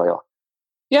CBD oil.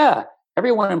 Yeah,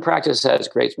 everyone in practice has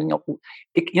great.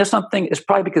 Something is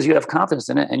probably because you have confidence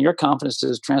in it, and your confidence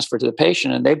is transferred to the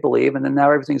patient, and they believe, and then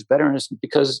now everything's better, and it's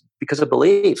because of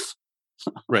belief.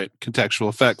 Right, contextual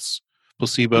effects,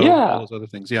 placebo, all those other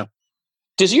things. Yeah.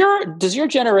 Does your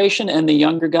generation and the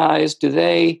younger guys, do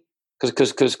they?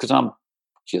 Because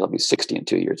I'll be 60 in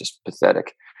 2 years. It's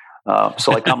pathetic.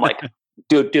 So like I'm like,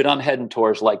 dude, I'm heading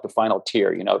towards like the final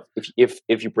tier. You know,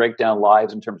 if you break down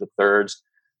lives in terms of thirds,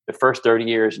 the first 30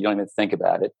 years you don't even think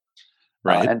about it,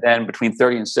 right? And then between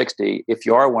 30 and 60, if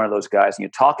you are one of those guys and you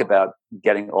talk about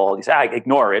getting all these,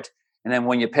 ignore it. And then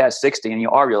when you pass 60 and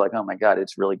you're like, oh my God,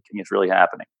 it's really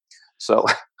happening. So,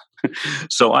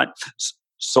 so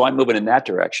I'm moving in that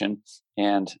direction.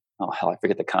 And I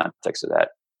forget the context of that,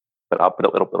 but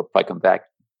it'll probably come back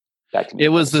to me. It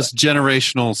was this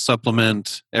generational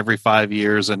supplement. Every 5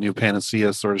 years, a new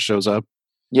panacea sort of shows up.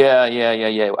 Yeah.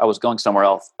 I was going somewhere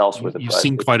else with it. You've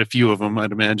seen quite a few of them,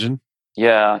 I'd imagine.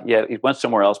 Yeah. It went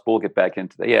somewhere else, but we'll get back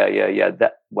into that. Yeah.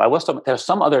 There's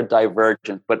some other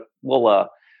divergence, but we'll.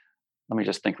 Let me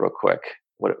just think real quick.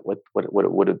 What it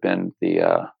would have been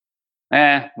the.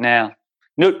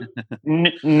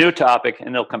 New topic,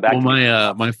 and they'll come back.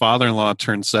 Well, my father-in-law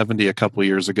turned 70 a couple of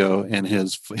years ago, and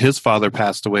his father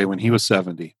passed away when he was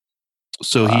 70.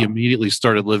 So he immediately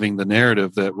started living the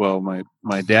narrative that, well, my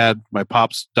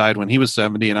pops died when he was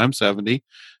 70 and I'm 70,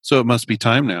 so it must be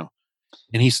time now.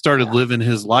 And he started living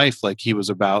his life like he was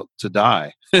about to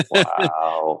die.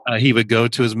 Wow. He would go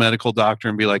to his medical doctor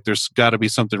and be like, there's got to be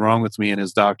something wrong with me. And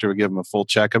his doctor would give him a full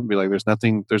checkup and be like, there's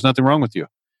nothing wrong with you.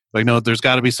 Like, no, there's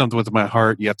got to be something with my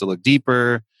heart. You have to look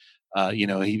deeper.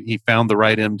 He found the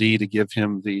right MD to give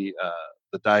him the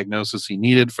diagnosis he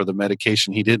needed for the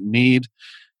medication he didn't need.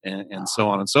 And so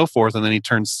on and so forth. And then he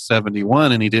turned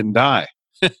 71 and he didn't die.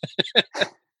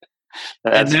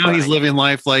 And now he's living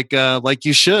life like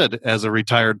you should as a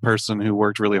retired person who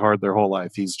worked really hard their whole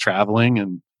life. He's traveling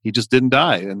and he just didn't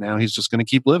die. And now he's just going to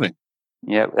keep living.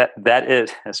 Yeah,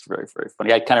 that's very, very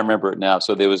funny. I kind of remember it now.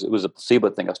 So it was a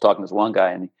placebo thing. I was talking to this one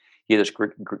guy, and he had this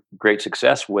great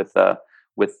success with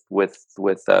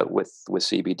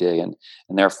CBD, and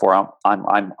therefore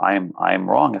I'm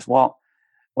wrong as well.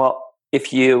 Well,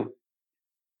 if you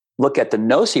look at the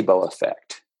nocebo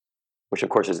effect, which of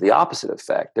course is the opposite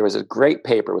effect, there was a great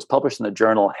paper. It was published in the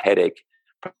journal Headache,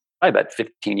 probably about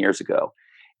 15 years ago,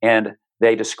 and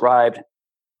they described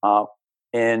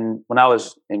when I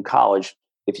was in college,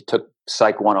 if you took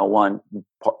Psych 101,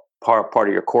 part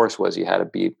of your course was you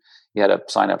had to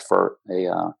sign up for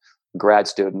a grad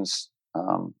student's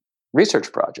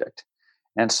research project,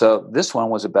 and so this one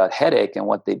was about headache. And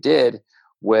what they did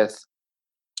with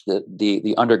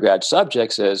the undergrad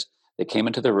subjects is they came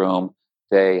into the room,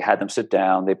 they had them sit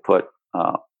down, they put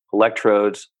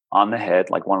electrodes on the head,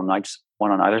 like one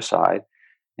on either side,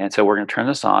 and so we're going to turn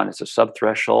this on. It's a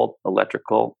subthreshold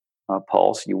electrical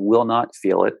pulse. You will not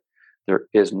feel it. There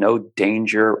is no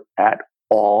danger at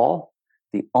all.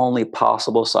 The only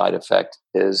possible side effect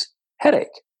is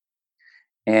headache.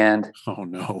 And oh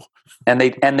no! And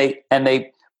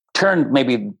they turned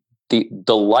maybe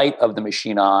the light of the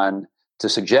machine on to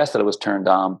suggest that it was turned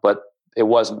on, but it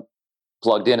wasn't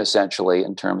plugged in essentially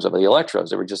in terms of the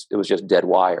electrodes. It was just dead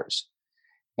wires.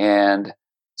 And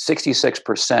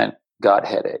 66% got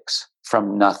headaches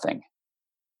from nothing.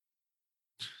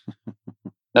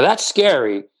 Now that's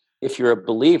scary if you're a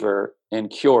believer in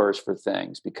cures for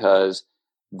things, because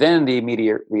then the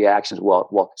immediate reaction is,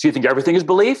 well, so you think everything is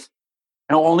belief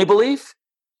and only belief?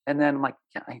 And then I'm like,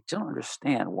 yeah, I don't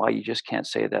understand why you just can't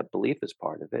say that belief is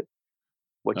part of it.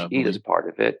 What you eat is part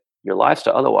of it. Your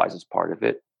lifestyle otherwise is part of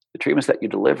it. The treatments that you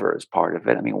deliver is part of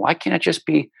it. I mean, why can't it just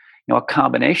be, a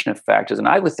combination of factors? And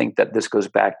I would think that this goes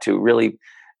back to really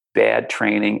bad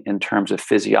training in terms of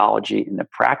physiology in the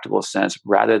practical sense,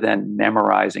 rather than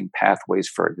memorizing pathways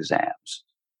for exams.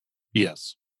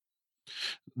 Yes.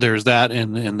 There's that.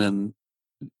 And then,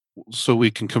 so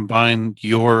we can combine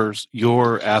your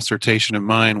assertion and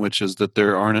mine, which is that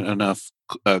there aren't enough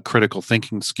critical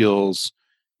thinking skills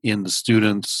in the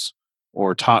students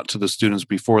or taught to the students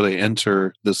before they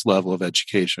enter this level of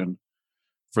education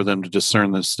for them to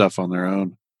discern this stuff on their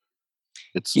own.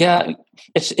 It's not.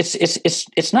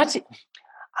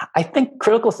 I think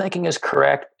critical thinking is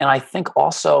correct, and I think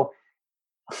also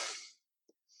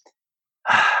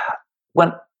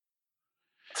when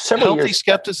several healthy years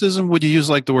skepticism, would you use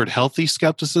like the word healthy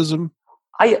skepticism?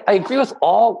 I agree with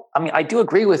I do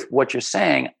agree with what you're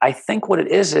saying. I think what it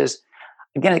is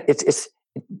again, it's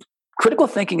critical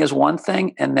thinking is one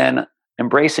thing, and then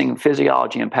embracing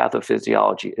physiology and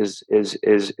pathophysiology is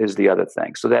the other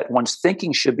thing. So that one's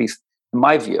thinking should be, in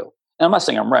my view, and I'm not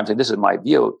saying I'm right, I'm saying this is my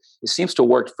view, it seems to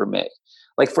work for me.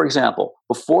 Like, for example,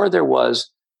 before there was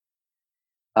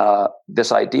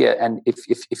this idea, and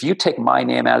if you take my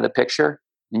name out of the picture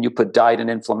and you put diet and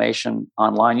inflammation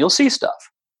online, you'll see stuff.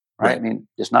 Right? I mean,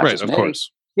 it's not just me. Of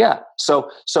course. Yeah. So,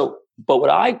 but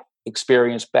what I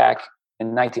experienced back in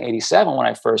 1987 when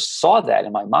I first saw that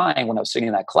in my mind, when I was sitting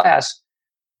in that class,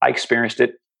 I experienced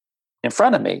it in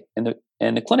front of me in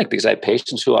the clinic, because I had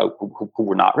patients who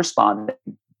were not responding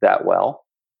that well,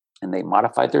 and they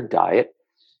modified their diet,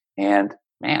 and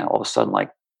man, all of a sudden, like,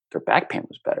 their back pain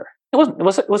was better. It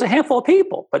was a handful of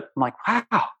people, but I'm like,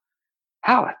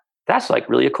 wow, that's like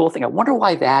really a cool thing. I wonder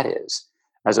why that is.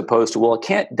 As opposed to, well,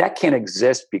 that can't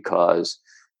exist because,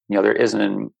 there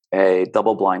isn't a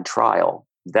double-blind trial.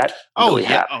 That really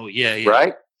happened. Oh, yeah.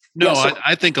 Right? No, yeah, so,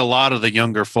 I think a lot of the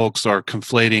younger folks are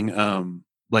conflating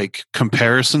like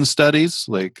comparison studies.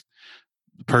 Like,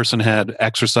 the person had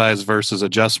exercise versus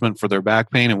adjustment for their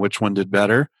back pain, and which one did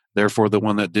better. Therefore, the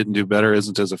one that didn't do better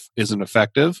isn't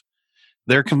effective.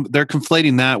 They're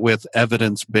conflating that with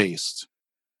evidence-based.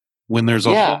 When there's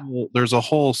a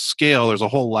whole scale, there's a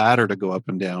whole ladder to go up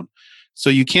and down. So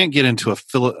you can't get into a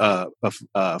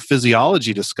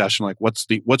physiology discussion like what's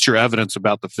your evidence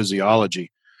about the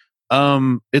physiology.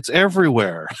 It's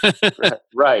everywhere.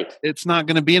 Right. It's not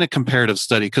going to be in a comparative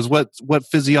study, because what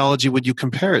physiology would you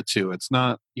compare it to? It's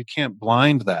not. You can't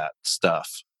blind that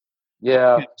stuff.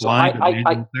 Yeah. So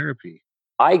therapy.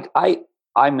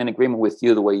 I'm in agreement with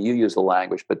you the way you use the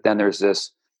language, but then there's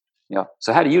this.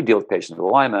 So how do you deal with patients?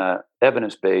 Well, I'm a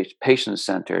evidence-based,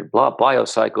 patient-centered,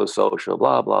 biopsychosocial,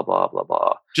 blah, blah, blah, blah,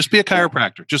 blah. Just be a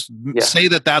chiropractor. Just say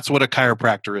that's what a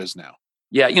chiropractor is now.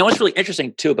 Yeah. What's really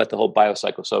interesting too about the whole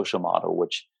biopsychosocial model,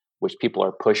 which people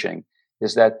are pushing,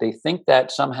 is that they think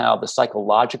that somehow the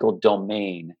psychological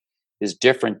domain is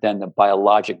different than the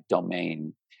biologic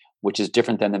domain, which is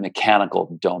different than the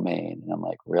mechanical domain. And I'm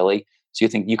like, really? So you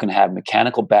think you can have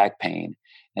mechanical back pain,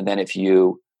 and then if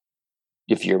your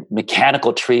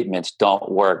mechanical treatments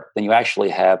don't work, then you actually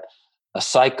have a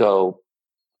psychological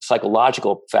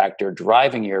factor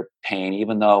driving your pain,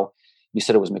 even though you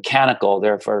said it was mechanical,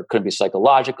 therefore it couldn't be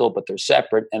psychological, but they're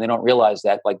separate. And they don't realize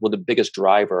that, like, the biggest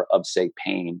driver of, say,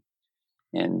 pain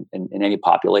in any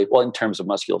population, well, in terms of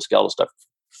musculoskeletal stuff,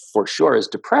 for sure, is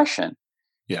depression.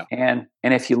 Yeah. And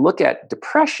if you look at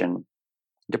depression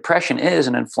is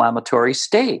an inflammatory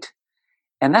state.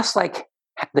 And that's like,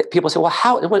 people say, well,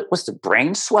 what's the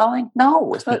brain swelling?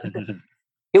 No, it's not.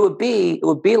 It would be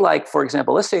like, for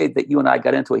example, let's say that you and I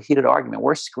got into a heated argument.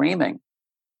 We're screaming.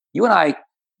 You and I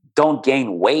don't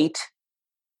gain weight.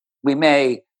 We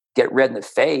may get red in the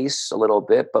face a little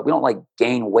bit, but we don't like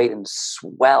gain weight and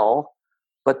swell.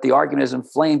 But the argument is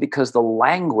inflamed because the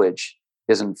language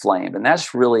is inflamed. And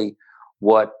that's really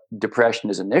what depression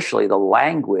is initially, the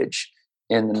language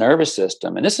in the nervous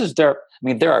system. And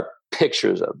there are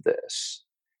pictures of this.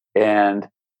 And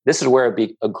this is where it'd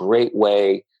be a great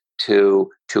way to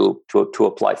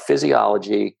apply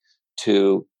physiology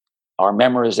to our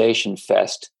memorization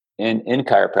fest in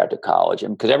chiropractic college.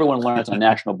 And because everyone learns on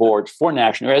national boards for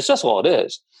national, it's just all it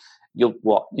is.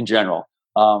 In general.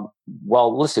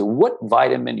 Let's see, what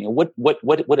vitamin, what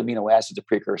amino acid is a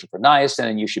precursor for niacin,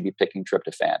 and you should be picking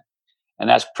tryptophan. And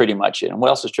that's pretty much it. And what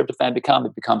else does tryptophan become?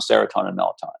 It becomes serotonin and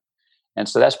melatonin. And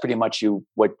so that's pretty much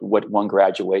what one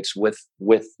graduates with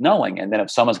knowing. And then if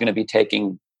someone's going to be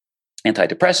taking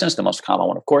antidepressants, the most common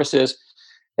one, of course, is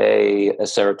a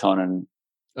serotonin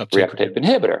reuptake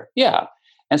inhibitor. Yeah.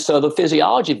 And so the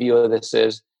physiology view of this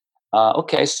is,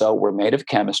 okay, so we're made of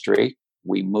chemistry.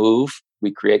 We move,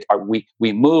 we create,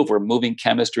 we move, we're moving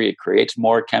chemistry. It creates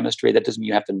more chemistry. That doesn't mean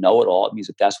you have to know it all. It means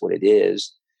that that's what it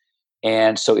is.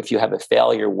 And so if you have a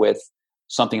failure with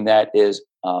something that is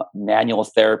manual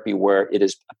therapy, where it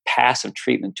is a passive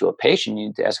treatment to a patient, you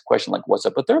need to ask a question like, what's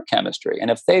up with their chemistry? And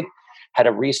if they've had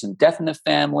a recent death in the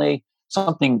family,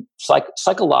 something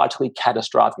psychologically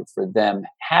catastrophic for them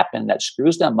happened that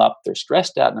screws them up, they're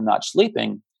stressed out and they're not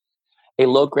sleeping, a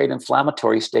low-grade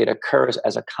inflammatory state occurs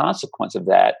as a consequence of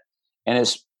that, and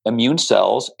is immune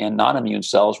cells and non-immune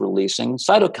cells releasing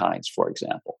cytokines, for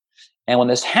example. And when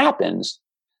this happens,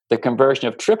 the conversion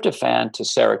of tryptophan to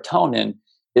serotonin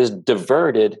is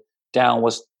diverted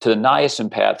downwards to the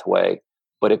niacin pathway,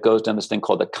 but it goes down this thing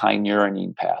called the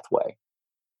kynurenine pathway.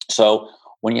 So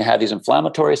when you have these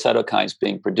inflammatory cytokines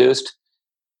being produced,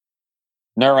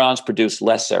 neurons produce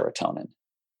less serotonin,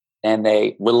 and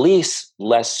they release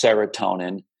less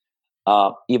serotonin,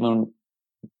 even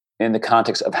in the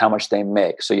context of how much they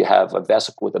make. So you have a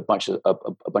vesicle with a bunch of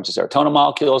serotonin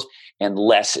molecules, and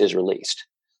less is released.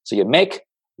 So you make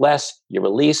less, you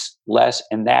release less,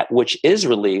 and that which is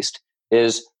released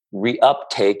is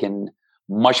reuptaken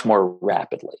much more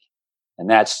rapidly. And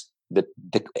that's a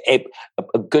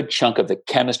good chunk of the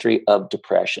chemistry of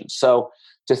depression. So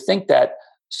to think that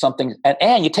something,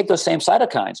 and you take those same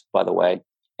cytokines, by the way,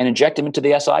 and inject them into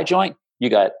the SI joint, you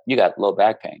got low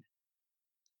back pain.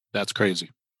 That's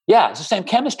crazy. Yeah, it's the same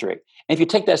chemistry. And if you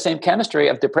take that same chemistry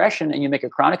of depression and you make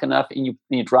it chronic enough, and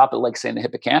you drop it, like say in the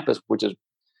hippocampus, which is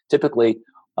typically,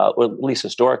 or at least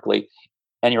historically,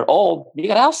 and you're old, you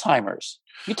got Alzheimer's.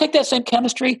 You take that same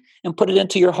chemistry and put it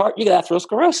into your heart, you get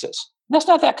atherosclerosis. And that's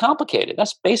not that complicated.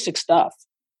 That's basic stuff.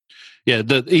 Yeah,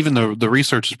 even the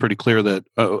research is pretty clear that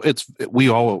we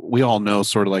all know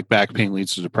sort of like back pain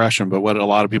leads to depression, but what a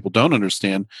lot of people don't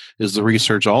understand is the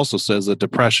research also says that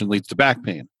depression leads to back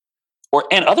pain.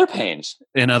 And other pains.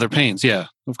 And other pains, yeah,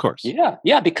 of course.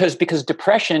 Yeah, because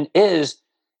depression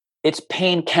it's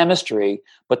pain chemistry,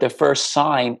 but the first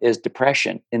sign is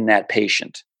depression in that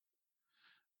patient.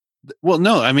 Well,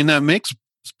 no, I mean, that makes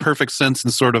perfect sense in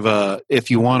sort of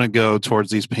if you want to go towards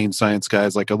these pain science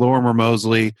guys like Lorimer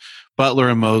Moseley, Butler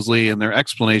and Moseley, and their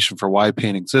explanation for why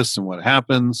pain exists and what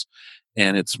happens.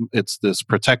 And it's this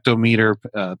protectometer,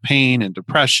 pain and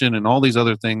depression and all these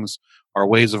other things are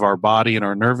ways of our body and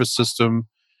our nervous system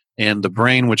and the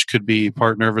brain, which could be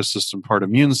part nervous system, part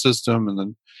immune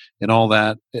system, and all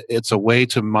that. It's a way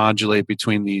to modulate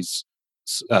between these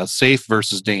safe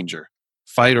versus danger,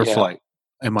 fight or flight.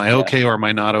 Am I okay or am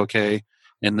I not okay?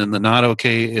 And then the not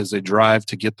okay is a drive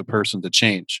to get the person to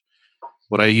change.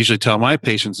 What I usually tell my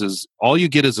patients is all you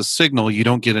get is a signal, you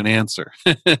don't get an answer.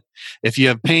 If you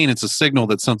have pain, it's a signal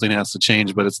that something has to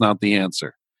change, but it's not the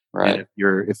answer. Right.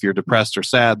 And if you're depressed or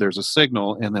sad, there's a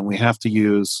signal, and then we have to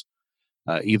use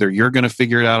either you're going to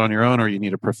figure it out on your own or you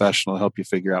need a professional to help you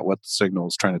figure out what the signal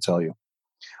is trying to tell you.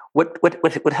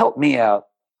 What helped me out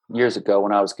years ago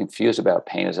when I was confused about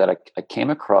pain is that I came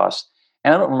across,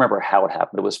 and I don't remember how it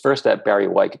happened. It was first that Barry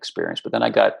White experience, but then I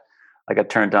got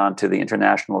turned on to the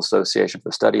International Association for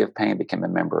the Study of Pain, became a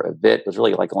member of it. It was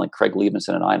really like only Craig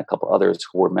Liebenson and I and a couple others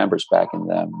who were members back in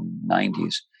the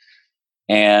 90s.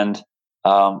 And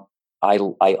I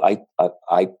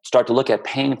start to look at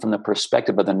pain from the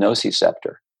perspective of the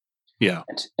nociceptor. Yeah.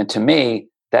 And to me,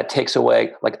 that takes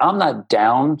away, like, I'm not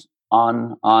down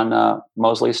on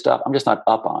Moseley stuff. I'm just not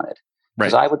up on it.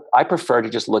 Because I prefer to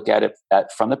just look at it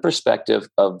from the perspective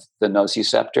of the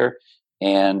nociceptor.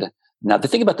 And now the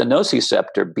thing about the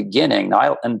nociceptor beginning,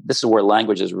 and this is where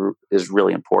language is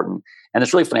really important. And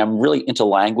it's really funny. I'm really into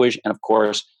language. And of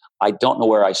course, I don't know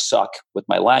where I suck with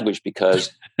my language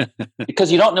because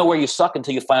you don't know where you suck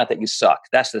until you find out that you suck.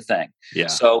 That's the thing. Yeah.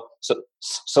 So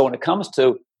when it comes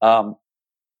to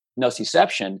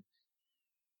nociception,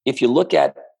 if you look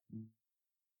at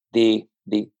the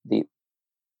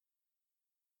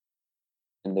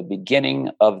in the beginning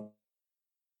of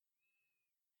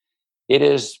it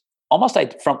is almost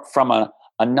like from a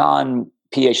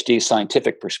non-PhD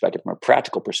scientific perspective, from a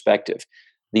practical perspective,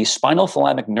 the spinal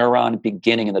thalamic neuron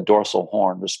beginning in the dorsal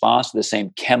horn responds to the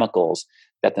same chemicals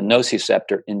that the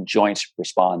nociceptor in joints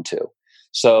respond to.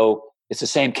 So it's the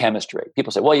same chemistry.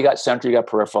 People say, well, you got central, you got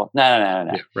peripheral. No.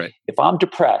 Yeah, right. If I'm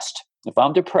depressed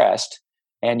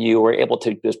and you were able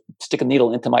to just stick a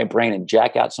needle into my brain and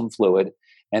jack out some fluid,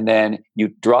 and then you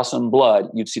draw some blood,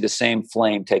 you'd see the same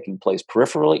flame taking place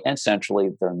peripherally and centrally.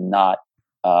 They're not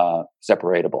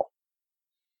separatable.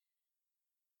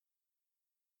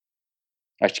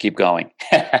 I should keep going.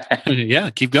 Yeah,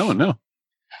 keep going. No.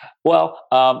 Well,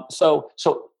 so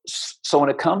when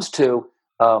it comes to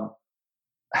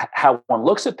how one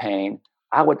looks at pain,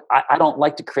 I don't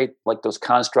like to create like those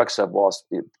constructs of, well,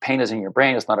 pain is in your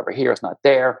brain, it's not over here, it's not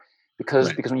there,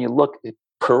 because when you look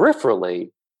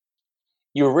peripherally,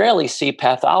 you rarely see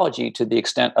pathology to the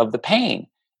extent of the pain.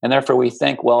 And therefore we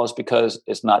think, well, it's because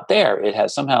it's not there. It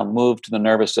has somehow moved to the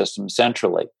nervous system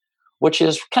centrally, which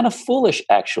is kind of foolish,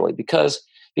 actually, because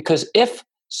if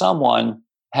someone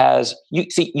has,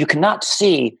 you cannot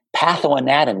see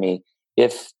pathoanatomy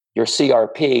if your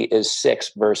CRP is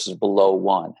 6 versus below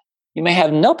 1. You may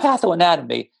have no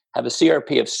pathoanatomy, have a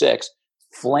CRP of 6,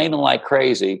 flaming like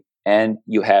crazy, and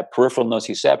you have peripheral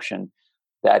nociception.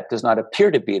 That does not appear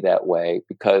to be that way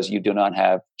because you do not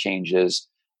have changes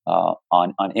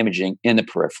on imaging in the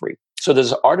periphery. So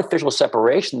there's artificial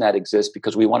separation that exists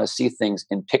because we want to see things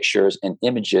in pictures and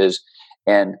images,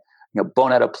 and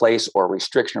bone out of place or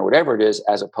restriction or whatever it is,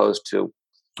 as opposed to,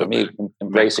 for me,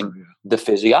 embracing the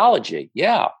physiology.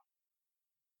 Yeah.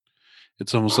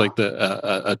 It's almost like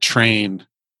a train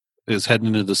is heading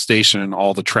into the station and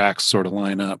all the tracks sort of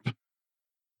line up.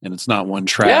 And it's not one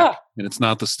track, and it's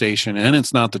not the station, and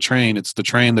it's not the train. It's the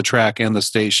train, the track, and the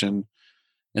station,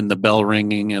 and the bell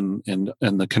ringing, and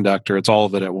the conductor. It's all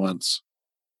of it at once.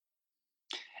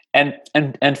 And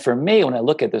for me, when I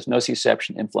look at this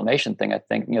nociception inflammation thing, I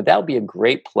think that would be a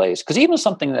great place, because even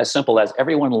something as simple as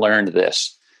everyone learned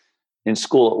this in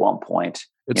school at one point.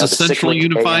 It's a central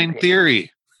unifying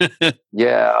theory.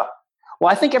 Yeah.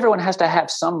 Well, I think everyone has to have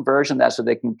some version of that so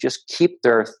they can just keep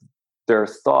their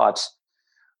thoughts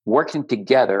working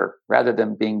together rather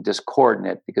than being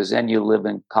discordant, because then you live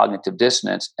in cognitive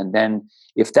dissonance. And then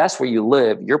if that's where you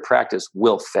live, your practice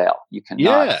will fail. You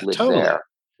cannot live there.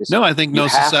 No, I think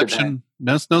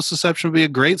nociception would be a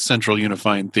great central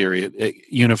unifying theory. It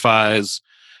unifies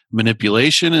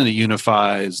manipulation, and it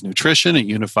unifies nutrition. It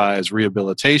unifies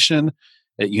rehabilitation.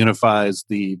 It unifies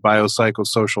the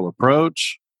biopsychosocial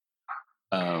approach.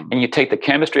 And you take the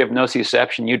chemistry of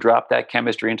nociception, you drop that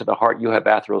chemistry into the heart, you have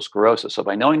atherosclerosis. So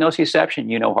by knowing nociception,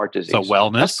 you know heart disease. So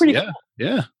wellness. That's pretty cool.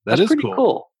 Yeah, that's pretty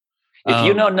cool. If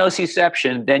you know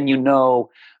nociception, then you know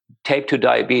type 2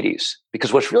 diabetes.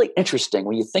 Because what's really interesting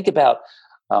when you think about,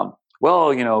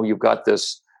 you've got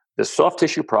this soft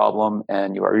tissue problem,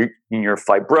 and you're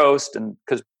fibrosed, and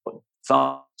because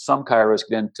some chiros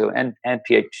get into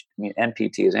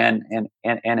NPTs and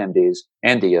NMDs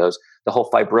and DOs, the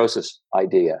whole fibrosis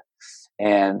idea,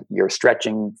 and you're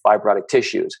stretching fibrotic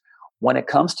tissues. When it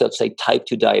comes to, let's say, type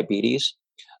 2 diabetes,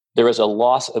 there is a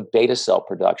loss of beta cell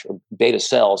production, beta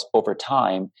cells over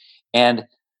time, and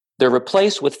they're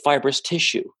replaced with fibrous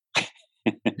tissue.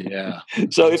 Yeah.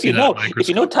 So if you know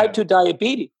type 2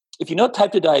 diabetes,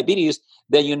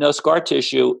 then you know scar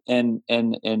tissue in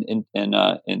the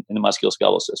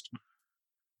musculoskeletal system.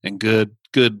 And good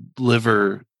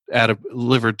liver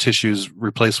tissues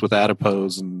replaced with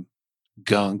adipose and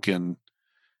gunk and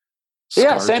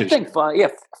same thing.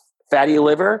 Fatty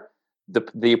liver.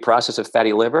 The process of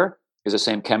fatty liver is the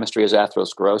same chemistry as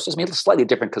atherosclerosis. I mean, it's slightly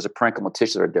different because the parenchymal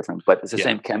tissues are different, but it's the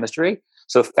same chemistry.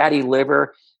 So fatty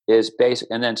liver is basic,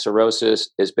 and then cirrhosis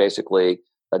is basically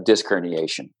a disc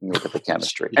herniation when you look at the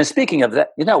chemistry. And speaking of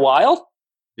that, isn't that wild?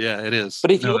 Yeah, it is.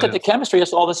 But if you look at the chemistry,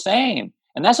 it's all the same.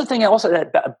 And that's the thing also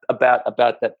about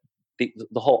that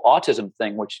the whole autism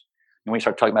thing, which when we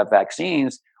start talking about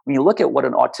vaccines, when you look at what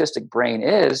an autistic brain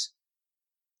is,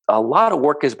 a lot of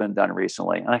work has been done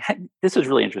recently. And this is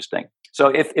really interesting. So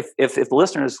if the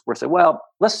listeners were to say, well,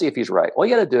 let's see if he's right. All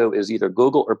you got to do is either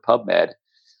Google or PubMed,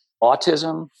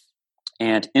 autism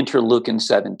and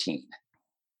interleukin-17.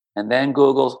 And then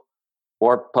Google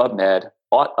or PubMed,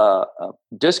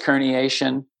 disc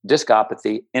herniation,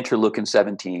 discopathy,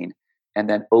 interleukin-17, and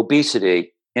then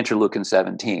obesity,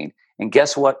 interleukin-17. And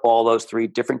guess what? All those three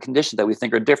different conditions that we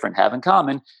think are different have in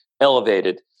common: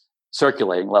 elevated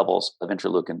circulating levels of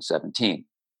interleukin-17.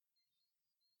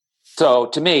 So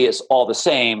to me, it's all the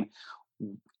same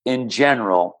in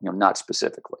general, not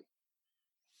specifically.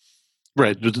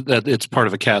 Right. It's part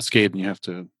of a cascade, and you have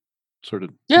to sort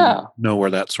of know where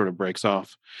that sort of breaks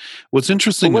off. What's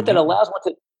interesting... What that allows one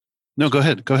to... No, go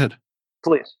ahead.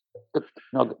 Please.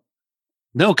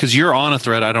 No, because you're on a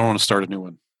thread. I don't want to start a new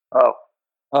one. Oh,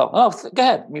 go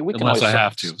ahead. I mean, we can Unless I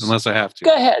have to.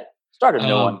 Go ahead. Start a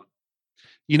new one.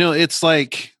 It's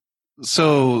like...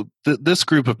 So this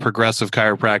group of progressive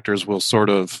chiropractors will sort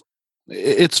of...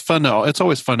 It's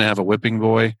always fun to have a whipping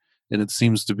boy. And it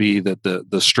seems to be that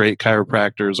the straight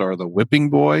chiropractors are the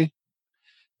whipping boy.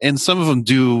 And some of them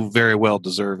do very well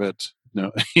deserve it.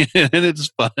 No, and it's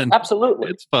fun.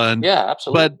 Absolutely. It's fun. Yeah,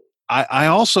 absolutely. But I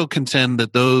also contend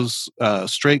that those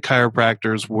straight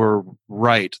chiropractors were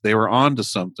right. They were onto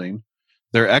something.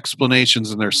 Their explanations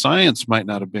and their science might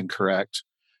not have been correct.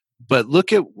 But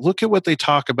look at what they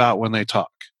talk about when they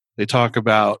talk. They talk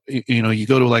about, you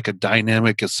go to like a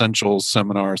dynamic essentials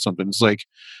seminar or something. It's like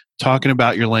talking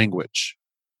about your language,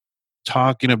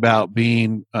 talking about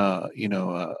being,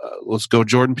 let's go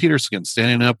Jordan Peterson,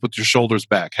 standing up with your shoulders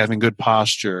back, having good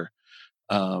posture,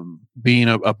 being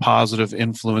a positive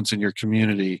influence in your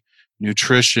community,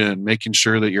 nutrition, making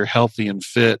sure that you're healthy and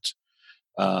fit.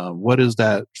 What is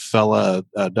that fella?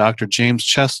 Dr. James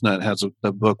Chestnut has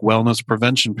the book Wellness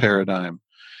Prevention Paradigm,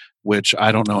 which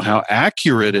I don't know how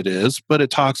accurate it is, but it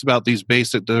talks about these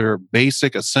basic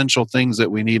essential things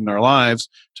that we need in our lives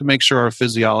to make sure our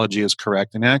physiology is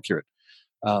correct and accurate.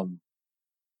 The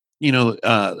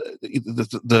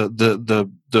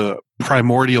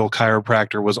primordial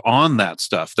chiropractor was on that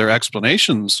stuff. Their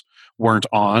explanations weren't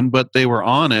on, but they were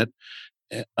on it,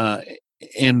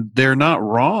 and they're not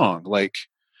wrong. Like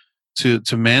to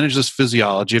manage this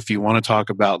physiology, if you want to talk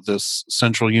about this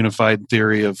central unified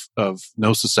theory of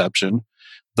nociception,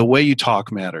 the way you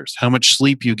talk matters. How much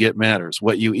sleep you get matters.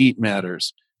 What you eat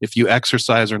matters. If you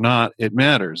exercise or not, it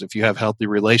matters. If you have healthy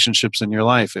relationships in your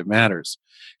life, it matters.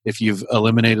 If you've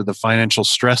eliminated the financial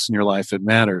stress in your life, it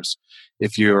matters.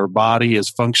 If your body is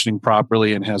functioning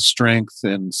properly and has strength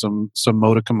and some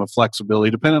modicum of flexibility,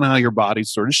 depending on how your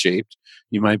body's sort of shaped,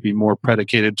 you might be more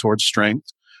predicated towards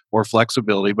strength or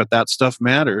flexibility, but that stuff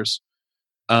matters.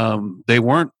 They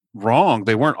weren't wrong.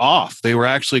 They weren't off. They were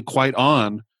actually quite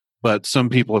on, but some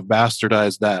people have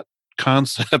bastardized that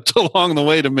concept along the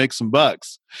way to make some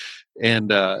bucks. And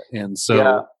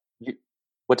so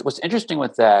what's interesting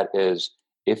with that is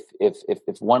if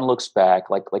one looks back,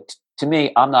 like to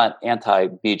me, I'm not anti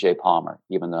BJ Palmer,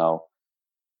 even though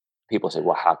people say,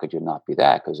 well, how could you not be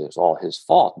that? Because it's all his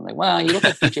fault. I'm like, well, you look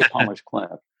at BJ Palmer's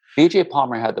clinic. BJ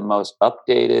Palmer had the most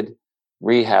updated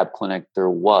rehab clinic there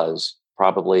was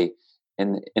probably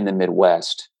in the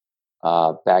Midwest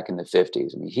back in the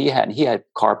 50s. I mean, he had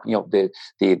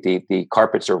the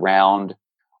carpets around,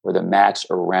 or the mats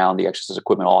around the exercise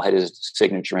equipment all had his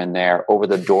signature in there. Over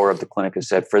the door of the clinic, it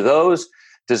said,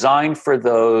 designed for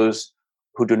those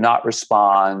who do not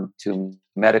respond to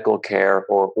medical care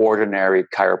or ordinary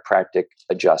chiropractic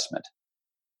adjustment.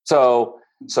 So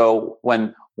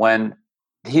when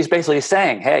he's basically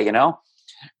saying, hey,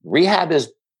 rehab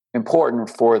is important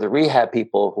for the rehab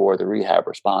people who are the rehab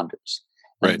responders.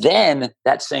 Right. And then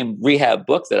that same rehab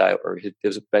book it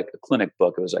was a clinic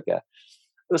book. It was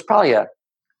probably a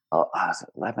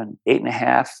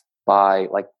 8.5 by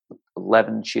like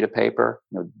 11 sheet of paper,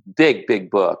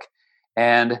 big book.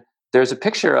 And there's a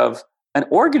picture of an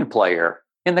organ player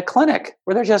in the clinic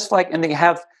where they're just like, and they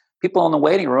have people in the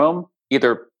waiting room,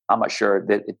 either, I'm not sure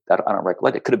that I don't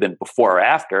recollect. It could have been before or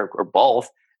after or both.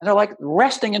 And they're like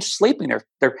resting and sleeping.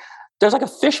 There's like a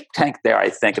fish tank there, I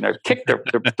think, and they're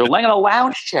laying in a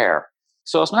lounge chair.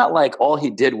 So it's not like all he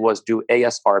did was do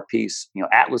ASRP,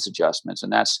 Atlas adjustments,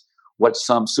 and that's what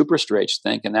some super straights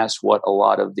think, and that's what a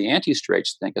lot of the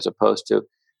anti-straights think, as opposed to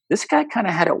this guy kind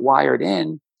of had it wired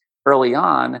in early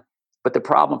on. But the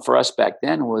problem for us back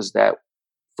then was that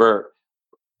for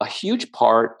a huge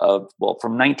part of,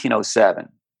 from 1907,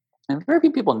 and very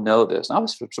few people know this, and I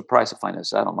was surprised to find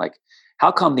this out. I'm like,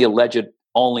 how come the alleged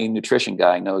only nutrition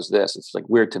guy knows this? It's like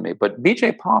weird to me. But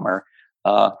BJ Palmer,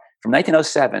 from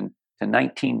 1907 to I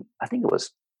think it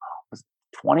was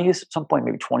 20s, at some point,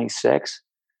 maybe 26.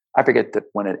 I forget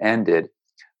when it ended.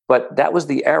 But that was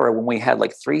the era when we had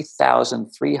like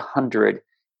 3,300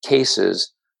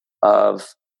 cases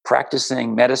of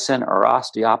practicing medicine or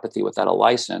osteopathy without a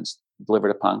license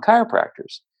delivered upon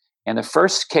chiropractors. And the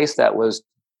first case that was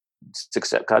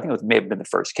success, I think it may have been the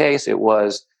first case, it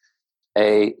was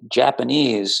a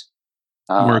Japanese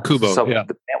Murakubo,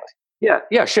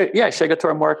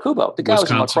 Shigetora Murakubo. The guy was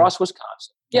in La Crosse,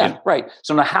 Wisconsin. Yeah, right.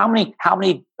 So now, how many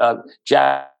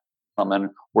gentlemen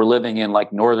were living in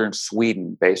like northern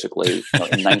Sweden, basically,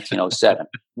 in 1907?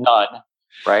 None,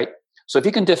 right? So if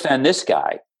you can defend this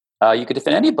guy, you could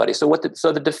defend anybody. So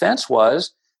the defense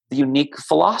was the unique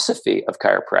philosophy of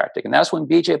chiropractic, and that's when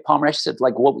BJ Palmer actually said,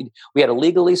 like, we had to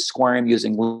legally squirm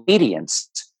using lenience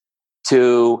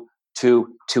to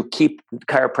keep the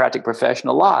chiropractic profession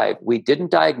alive. We didn't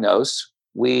diagnose,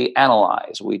 we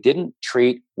analyze. We didn't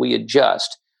treat, we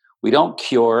adjust. We don't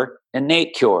cure,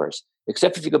 innate cures.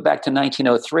 Except if you go back to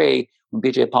 1903, when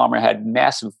BJ Palmer had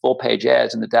massive full-page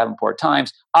ads in the Davenport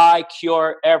Times, I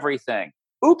cure everything.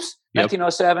 Oops,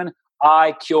 1907,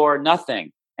 I cure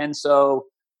nothing. And so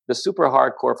the super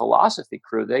hardcore philosophy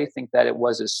crew, they think that it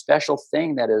was a special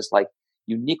thing that is like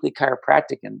uniquely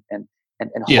chiropractic and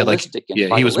holistic.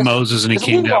 He was Moses and he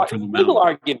came down from the mountain. Legal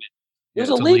argument. There's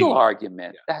a legal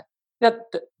argument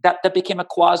that became a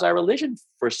quasi-religion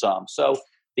for some. So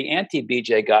the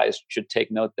anti-BJ guys should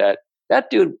take note that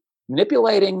dude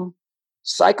manipulating,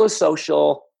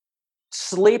 psychosocial,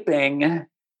 sleeping,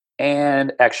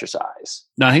 and exercise.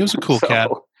 No, he was a cool cat.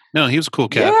 No, he was a cool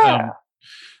cat.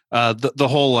 Yeah.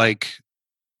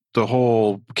 The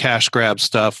whole cash grab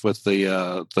stuff with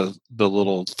the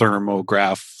little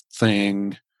thermograph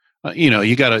thing.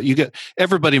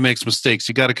 Everybody makes mistakes.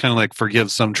 You got to kind of like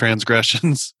forgive some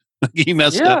transgressions. He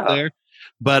messed up there,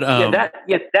 but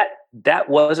that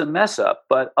was a mess up.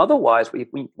 But otherwise, when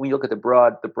you look at the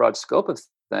broad scope of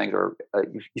things, or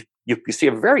you see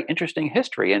a very interesting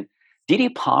history. And D.D.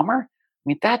 Palmer, I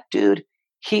mean, that dude,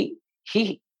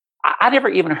 I never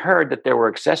even heard that there were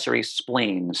accessory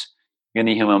spleens in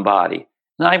the human body.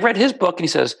 And I read his book, and he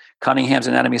says Cunningham's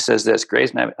Anatomy says this. Gray's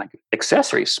Anatomy, like,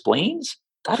 accessories, spleens.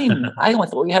 I only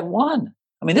thought we had one.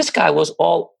 I mean, this guy was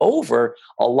all over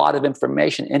a lot of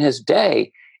information in his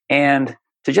day, and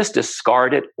to just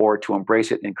discard it or to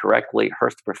embrace it incorrectly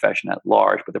hurts the profession at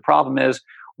large. But the problem is,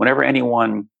 whenever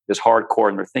anyone is hardcore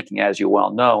in their thinking, as you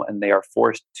well know, and they are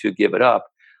forced to give it up,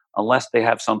 unless they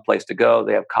have some place to go,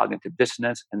 they have cognitive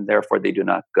dissonance, and therefore they do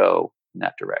not go in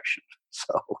that direction.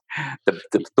 So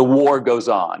the war goes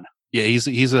on. Yeah,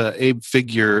 he's a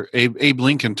Abe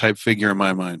Lincoln type figure in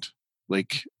my mind.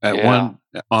 Like on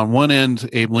one end,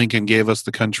 Abe Lincoln gave us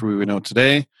the country we know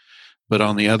today, but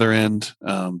on the other end,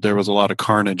 there was a lot of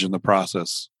carnage in the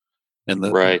process, and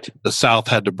the South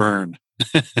had to burn.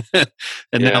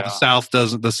 And now the South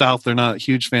doesn't. The South, they're not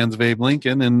huge fans of Abe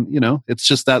Lincoln, and it's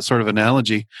just that sort of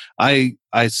analogy. I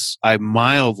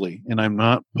mildly, and I'm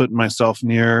not putting myself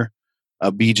near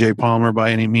a B.J. Palmer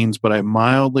by any means, but I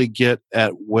mildly get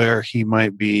at where he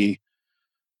might be,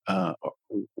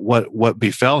 what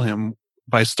befell him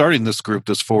by starting this group,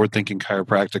 this Forward Thinking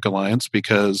Chiropractic Alliance,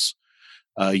 because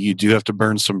you do have to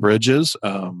burn some bridges.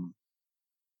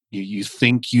 You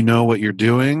think you know what you're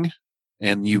doing,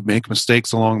 and you make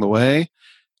mistakes along the way,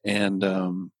 and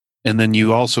then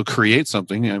you also create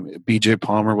something. B.J.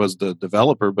 Palmer was the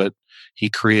developer, but he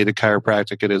created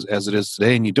chiropractic as it is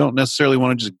today, and you don't necessarily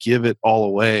want to just give it all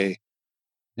away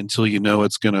until you know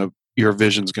your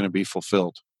vision's going to be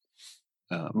fulfilled.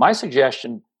 My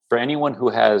suggestion for anyone who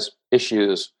has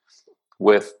issues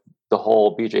with the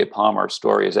whole B.J. Palmer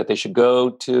story is that they should go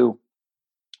to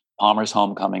Palmer's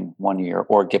Homecoming one year,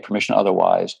 or get permission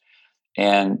otherwise,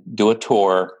 and do a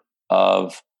tour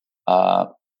of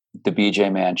the B.J.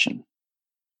 Mansion.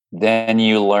 Then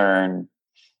you learn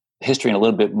history in a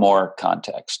little bit more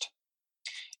context.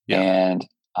 Yeah. And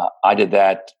I did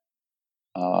that.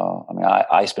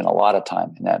 I spent a lot of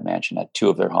time in that mansion at 2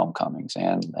 of their homecomings,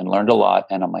 and learned a lot.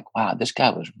 And I'm like, wow, this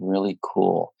guy was really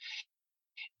cool.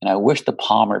 And I wish the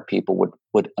Palmer people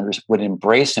would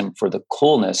embrace him for the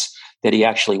coolness that he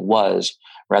actually was,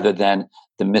 rather than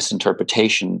the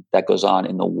misinterpretation that goes on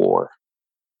in the war.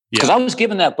 Because I was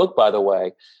given that book, by the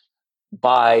way,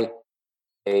 by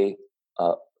a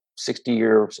 60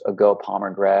 years ago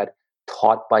Palmer grad,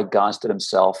 taught by Gonstead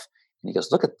himself. And he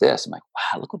goes, look at this. I'm like,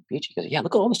 wow, look what B.J. He goes, yeah,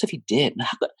 look at all the stuff he did.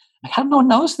 How no one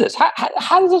knows this?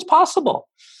 How is this possible?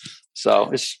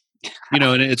 So it's...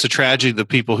 and it's a tragedy. The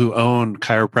people who own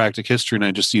chiropractic history, and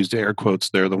I just used air quotes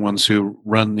there, the ones who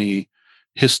run the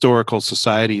historical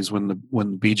societies,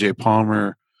 when B.J.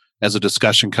 Palmer as a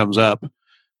discussion comes up,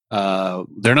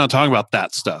 they're not talking about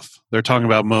that stuff. They're talking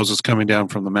about Moses coming down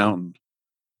from the mountain.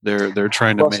 They're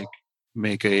trying to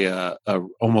make a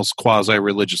almost quasi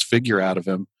religious figure out of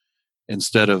him,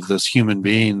 instead of this human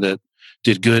being that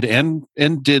did good and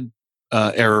did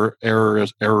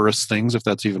errorous things, if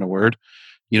that's even a word.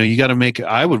 You got to make.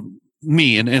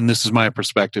 And this is my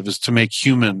perspective, is to make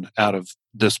human out of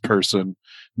this person,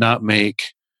 not make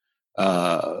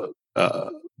Dalai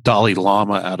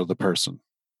Lama out of the person.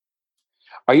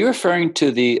 Are you referring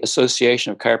to the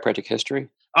Association of Chiropractic History?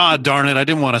 Darn it. I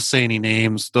didn't want to say any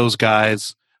names. Those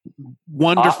guys.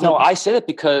 Wonderful. No, I said it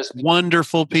because...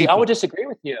 Wonderful people. See, I would disagree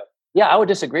with you. Yeah, I would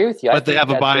disagree with you. But they have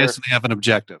a bias and they have an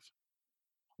objective.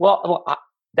 Well,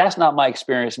 that's not my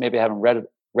experience. Maybe I haven't read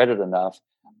it enough.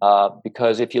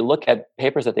 Because if you look at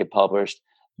papers that they published,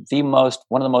 one of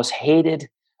the most hated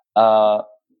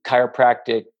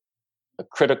chiropractic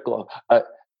critical...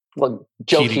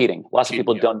 Joe Keating. Lots of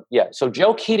people don't. Yeah. So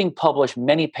Joe Keating published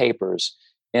many papers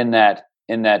in the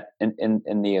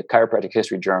Chiropractic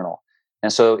History Journal.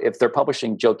 And so if they're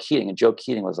publishing Joe Keating, and Joe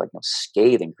Keating was like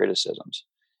scathing criticisms,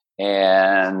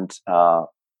 and but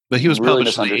he was really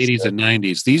published in the 80s and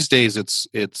 90s. These days,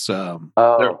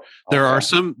 there are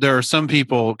some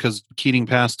people, because Keating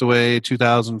passed away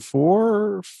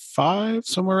 2004, 5,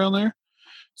 somewhere around there.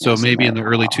 So maybe in the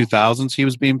early 2000s, he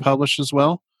was being published as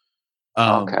well.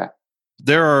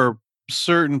 There are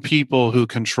certain people who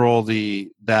control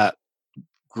that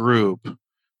group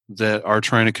that are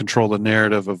trying to control the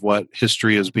narrative of what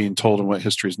history is being told and what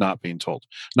history is not being told.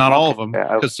 Not all of them,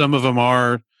 because some of them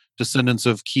are descendants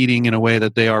of Keating in a way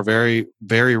that they are very,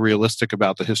 very realistic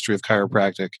about the history of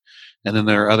chiropractic. And then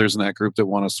there are others in that group that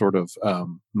want to sort of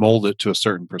mold it to a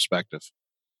certain perspective.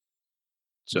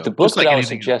 So the book that I would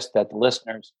suggest that the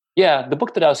listeners,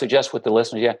 with the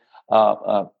listeners,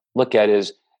 look at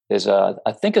is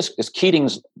I think is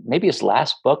Keating's, maybe his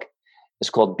last book. It's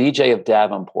called B.J. of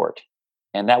Davenport,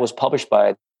 and that was published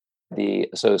by the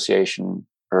Association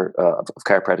of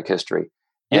Chiropractic History.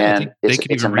 Yeah, and they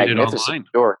can even read it online.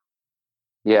 Story.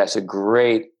 Yeah, it's a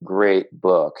great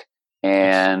book,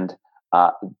 and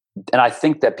I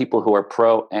think that people who are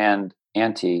pro and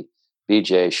anti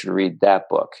BJ should read that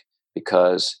book,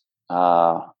 because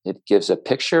it gives a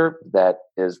picture that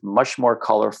is much more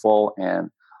colorful and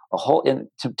a whole. And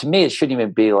to me, it shouldn't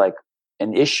even be like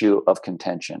an issue of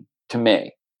contention to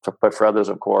me. But for others,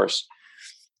 of course,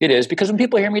 it is, because when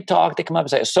people hear me talk, they come up and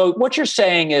say, "So what you're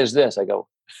saying is this?" I go,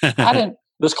 "I didn't."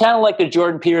 It was kind of like the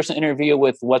Jordan Peterson interview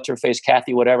with what's her face,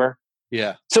 Kathy, whatever.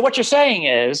 Yeah. So what you're saying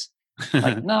is,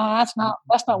 like, no, that's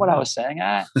not what I was saying.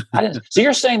 I didn't. So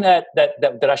you're saying that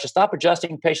I should stop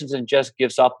adjusting patients and just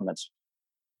give supplements?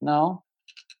 No,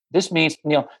 this means,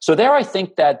 so there, I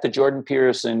think that the Jordan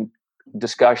Peterson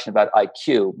discussion about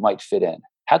IQ might fit in.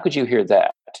 How could you hear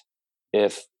that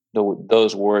if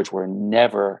those words were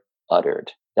never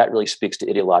uttered? That really speaks to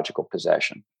ideological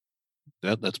possession.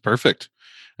 That's perfect.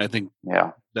 I think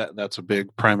that's a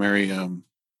big primary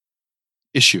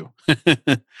issue.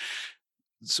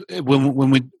 So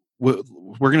when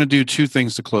we're going to do two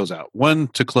things to close out. One,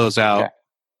 to close out,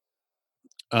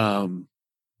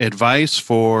 advice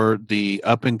for the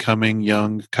up and coming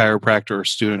young chiropractor or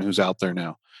student who's out there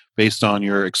now, based on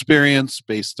your experience,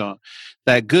 based on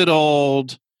that good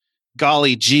old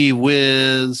golly gee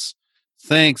whiz,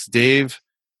 thanks Dave,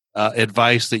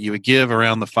 advice that you would give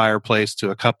around the fireplace to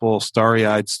a couple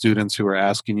starry-eyed students who are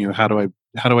asking you, how do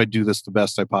I do this the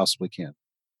best I possibly can?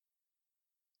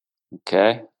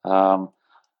 Okay.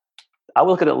 I will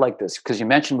look at it like this, because you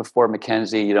mentioned before,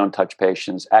 Mackenzie, you don't touch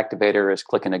patients. Activator is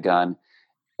clicking a gun.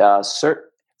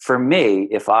 For me,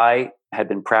 if I had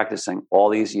been practicing all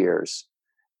these years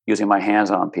using my hands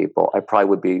on people, I probably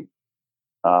would be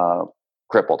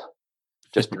crippled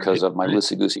just because of my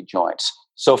loosey-goosey joints.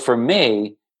 So for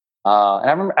me,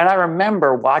 and I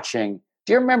remember watching.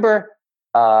 Do you remember?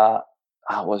 What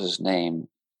was his name?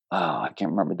 I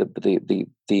can't remember the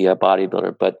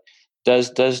bodybuilder. But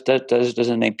does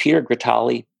the name Peter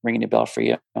Gratali ring any bell for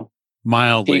you?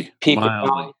 Mildly.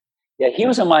 Mildly. Yeah, he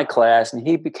was in my class, and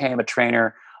he became a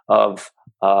trainer of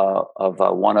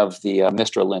one of the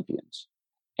Mr. Olympians,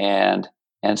 and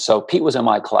so Pete was in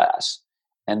my class,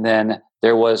 and then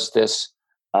there was this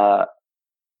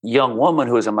young woman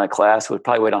who was in my class who was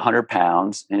probably weighed 100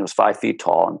 pounds and was 5 feet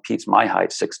tall, and Pete's my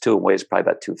height, 6'2", and weighs probably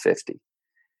about 250.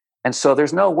 And so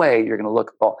there's no way you're going to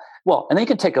look well. And then you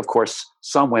can take, of course,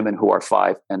 some women who are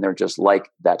 5 and they're just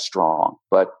like that strong,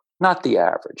 but not the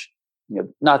average.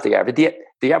 Not the average.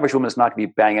 The average woman is not going to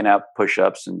be banging out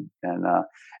push-ups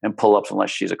and pull-ups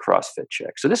unless she's a CrossFit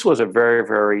chick. So this was a very,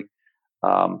 very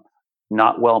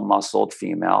not well-muscled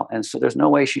female, and so there's no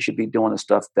way she should be doing the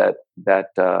stuff that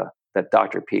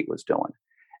Dr. Pete was doing.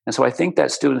 And so I think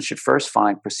that students should first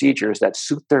find procedures that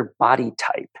suit their body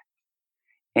type.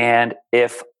 And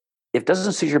if it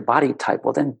doesn't suit your body type,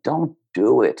 well, then don't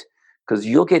do it, because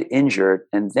you'll get injured.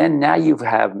 And then now you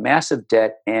have massive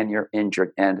debt and you're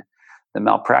injured. And the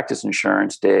malpractice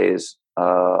insurance days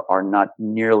are not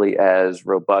nearly as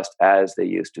robust as they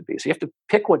used to be. So you have to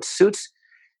pick what suits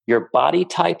your body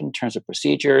type in terms of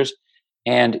procedures,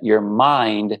 and your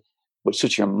mind, what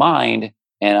suits your mind.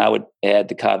 And I would add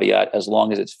the caveat, as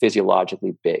long as it's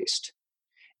physiologically based.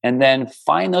 And then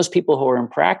find those people who are in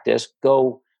practice,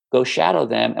 go shadow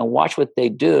them and watch what they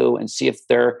do, and see if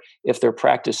their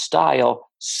practice style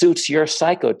suits your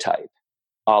psychotype,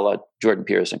 a la Jordan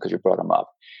Peterson, because you brought him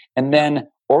up. And then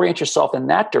orient yourself in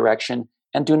that direction,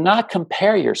 and do not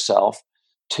compare yourself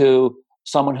to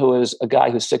someone who is a guy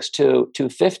who's 6'2",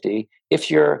 250. If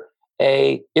you're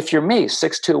me,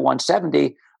 6'2",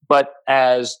 170, but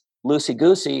as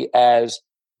loosey-goosey as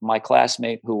my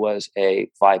classmate who was a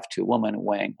 5'2" woman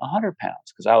weighing 100 pounds,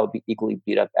 because I would be equally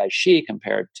beat up as she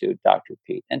compared to Dr.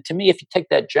 Pete. And to me, if you take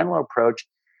that general approach,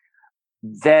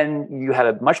 then you have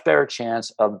a much better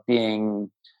chance of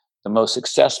being the most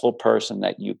successful person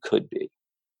that you could be.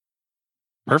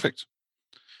 Perfect.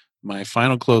 My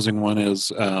final closing one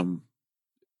is,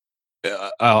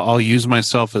 I'll use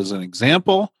myself as an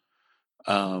example,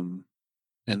 and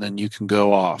then you can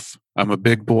go off. I'm a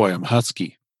big boy. I'm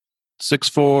husky.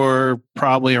 6'4",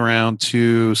 probably around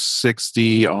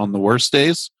 260 on the worst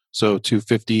days. So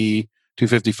 250,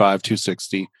 255,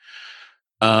 260.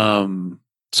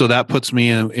 So that puts me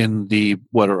in the,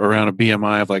 around a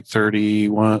BMI of like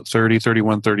 31,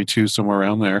 32, somewhere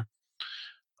around there.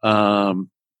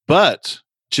 But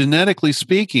genetically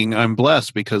speaking, I'm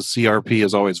blessed because CRP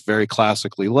is always very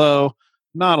classically low,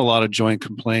 not a lot of joint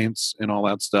complaints and all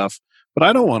that stuff. But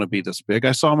I don't want to be this big.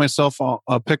 I saw myself,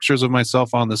 pictures of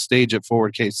myself on the stage at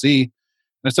Forward KC. And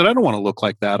I said, I don't want to look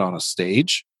like that on a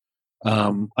stage.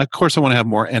 Of course, I want to have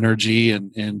more energy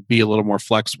and be a little more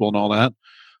flexible and all that.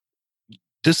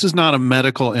 This is not a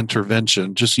medical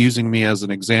intervention, just using me as an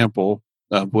example.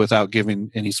 without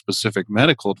giving any specific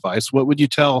medical advice, what would you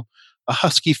tell a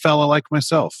husky fella like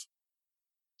myself?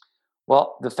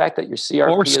 Well, the fact that your CRP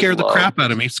or scare is the low, crap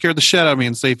out of me, scare the shit out of me,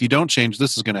 and say, if you don't change,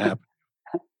 this is going to happen.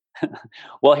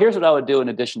 Well, here's what I would do in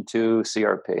addition to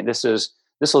CRP. And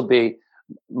this will be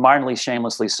mildly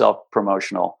shamelessly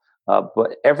self-promotional,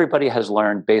 but everybody has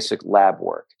learned basic lab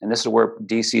work. And this is where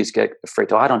DCs get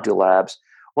afraid. Oh, I don't do labs.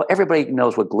 Well, everybody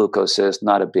knows what glucose is,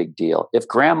 not a big deal. If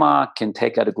grandma can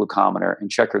take out a glucometer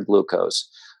and check her glucose,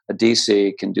 a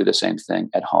DC can do the same thing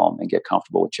at home and get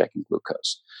comfortable with checking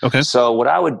glucose. Okay. So what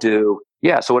I would do,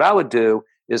 is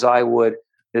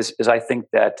I think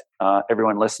that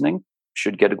everyone listening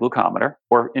should get a glucometer,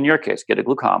 or in your case, get a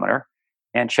glucometer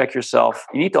and check yourself.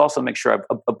 You need to also make sure.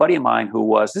 A buddy of mine who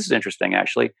was, this is interesting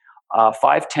actually,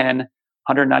 5'10",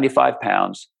 195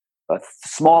 pounds, a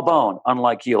small bone,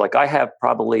 unlike you. Like I have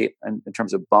probably, in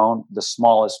terms of bone, the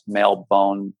smallest male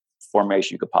bone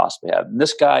formation you could possibly have. And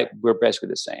this guy, we're basically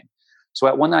the same. So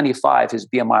at 195, his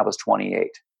BMI was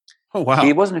 28. Oh, wow.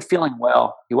 He wasn't feeling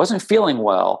well. He was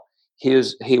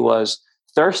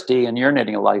thirsty and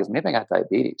urinating a lot. He goes, maybe I got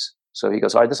diabetes. So he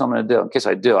goes, all right, this is what I'm going to do. In case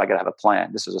I do, I got to have a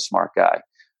plan. This is a smart guy.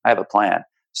 I have a plan.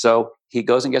 So he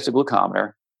goes and gets a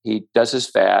glucometer. He does his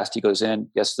fast. He goes in,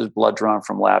 gets his blood drawn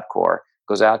from LabCorp,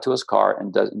 goes out to his car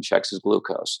and checks his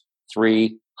glucose.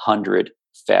 300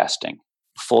 fasting,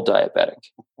 full diabetic.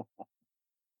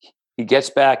 He gets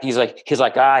back. He's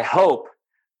like, I hope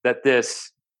that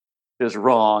this is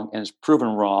wrong and is proven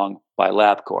wrong by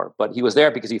LabCorp. But he was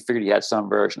there because he figured he had some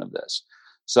version of this.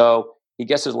 So he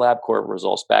gets his LabCorp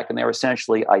results back, and they were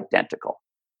essentially identical.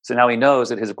 So now he knows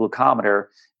that his glucometer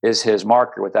is his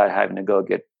marker without having to go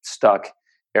get stuck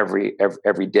every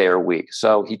day or week.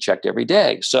 So he checked every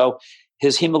day. So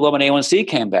his hemoglobin A1C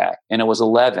came back, and it was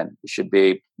 11. It should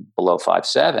be below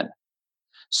 5.7.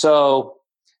 So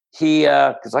he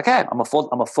was like, hey, I'm a full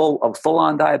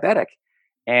on diabetic.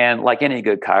 And like any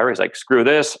good chiro, he's like, screw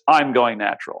this, I'm going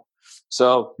natural.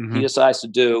 So he decides to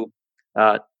do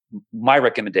my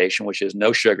recommendation, which is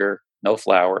no sugar, no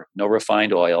flour, no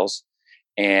refined oils,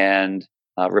 and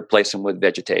replace them with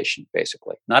vegetation,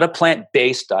 basically. Not a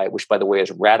plant-based diet, which, by the way,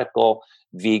 is radical,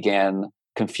 vegan,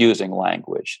 confusing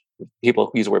language.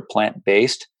 People use the word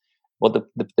plant-based. Well,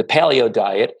 the paleo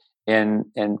diet in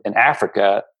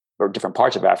Africa, or different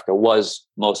parts of Africa, was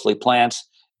mostly plants.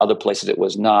 Other places it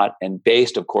was not. And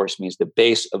based, of course, means the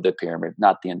base of the pyramid,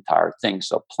 not the entire thing.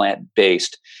 So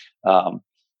plant-based.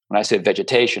 When I say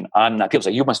vegetation, I'm not, people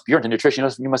say, you're into nutrition,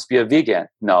 you must be a vegan.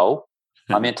 No,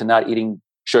 I'm into not eating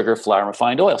sugar, flour, and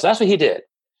refined oil. So that's what he did.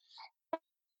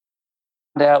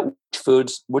 Found out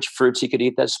which fruits he could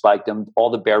eat that spiked him. All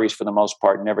the berries, for the most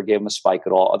part, never gave him a spike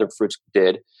at all. Other fruits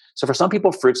did. So for some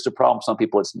people, fruit's the problem. Some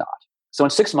people, it's not. So in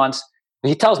 6 months,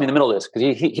 he tells me in the middle of this,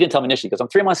 because he didn't tell me initially, because I'm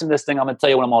 3 months into this thing, I'm going to tell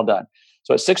you when I'm all done.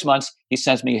 So at 6 months, he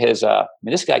sends me his,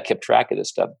 this guy kept track of this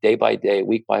stuff day by day,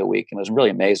 week by week, and it was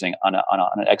really amazing on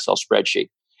an Excel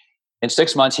spreadsheet. In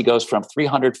 6 months, he goes from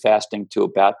 300 fasting to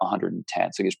about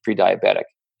 110. So he was pre-diabetic.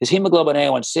 His hemoglobin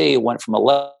A1C went from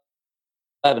 11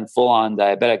 full-on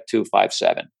diabetic to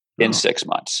 5.7 in 6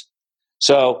 months.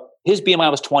 So his BMI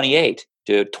was 28,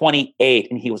 dude, 28,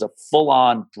 and he was a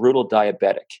full-on brutal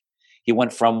diabetic. He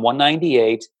went from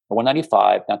 198 or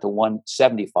 195 down to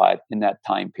 175 in that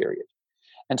time period.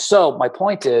 And so my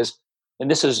point is, and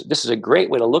this is a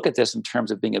great way to look at this in terms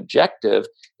of being objective,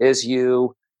 is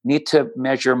you need to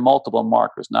measure multiple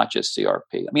markers, not just CRP.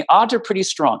 I mean, odds are pretty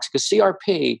strong because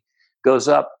CRP goes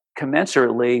up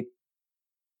commensurately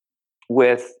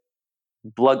with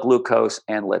blood glucose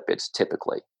and lipids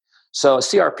typically. So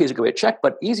CRP is a good way to check,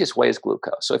 but easiest way is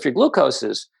glucose. So if your glucose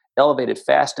is elevated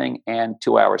fasting and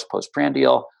 2 hours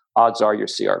postprandial, odds are your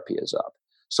CRP is up.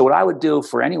 So what I would do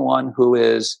for anyone who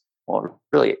is, well,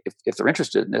 really, if they're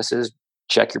interested in this, is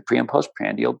check your pre and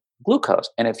postprandial glucose.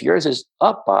 And if yours is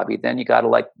up, Bobby, then you got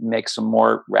to make some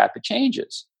more rapid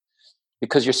changes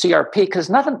because your CRP, because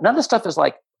none of the stuff is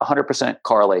 100%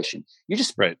 correlation. You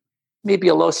just may be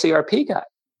a low CRP guy.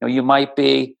 You might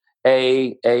be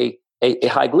a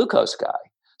high glucose guy.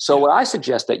 So what I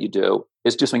suggest that you do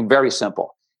is do something very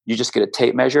simple. You just get a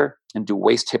tape measure and do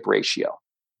waist-hip ratio.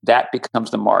 That becomes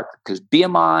the marker because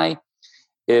BMI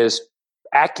is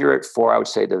accurate for, I would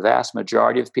say, the vast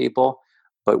majority of people,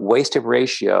 but waist-hip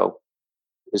ratio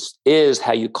is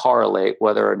how you correlate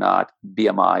whether or not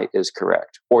BMI is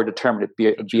correct or determine if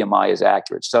BMI is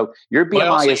accurate. So your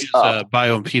BMI is up.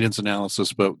 Bioimpedance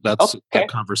analysis, but that's a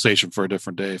conversation for a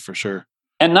different day for sure.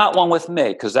 And not one with me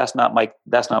because that's not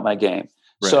my game.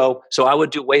 Right. So I would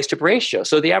do waist-hip ratio.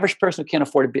 So the average person who can't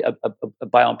afford a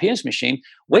bioimpedance machine,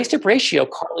 waist-hip ratio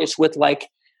correlates with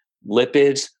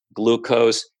lipids,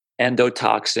 glucose,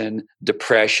 endotoxin,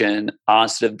 depression,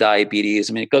 onset of diabetes.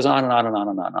 I mean, it goes on and on and on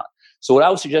and on and on. So what I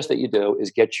would suggest that you do is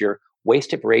get your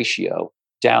waist-hip ratio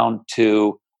down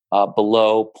to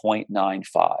below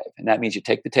 0.95. And that means you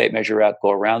take the tape measure out,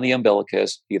 go around the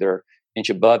umbilicus, either inch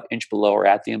above, inch below, or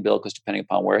at the umbilicus, depending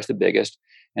upon where it's the biggest,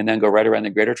 and then go right around the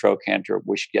greater trochanter,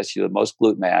 which gets you the most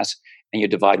glute mass, and you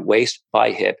divide waist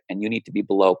by hip, and you need to be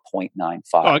below 0.95.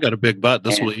 Oh, I got a big butt.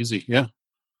 This will easy. Yeah.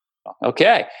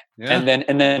 Okay. Yeah.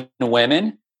 And then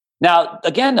women. Now,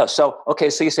 again, though, so you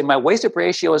say my waist-hip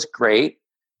ratio is great,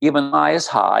 even I is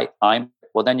high.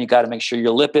 Well, then you got to make sure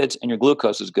your lipids and your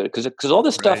glucose is good because all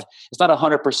this stuff is not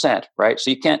 100%, right? So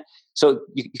you can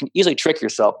easily trick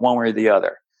yourself one way or the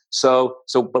other.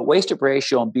 But waist-hip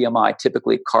ratio and BMI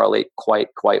typically correlate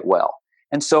quite well.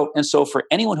 And so for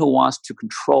anyone who wants to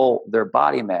control their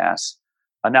body mass,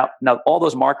 now all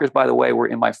those markers, by the way, were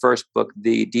in my first book,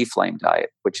 The Deflame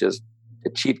Diet, which is a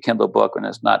cheap Kindle book and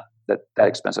it's not that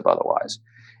expensive otherwise.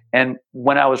 And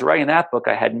when I was writing that book,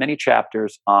 I had many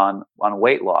chapters on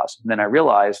weight loss. And then I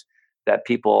realized that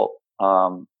people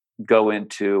go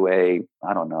into a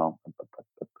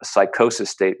psychosis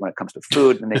state when it comes to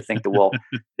food. And they think that, well,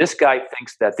 this guy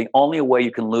thinks that the only way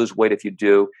you can lose weight if you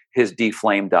do his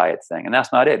Deflame Diet thing. And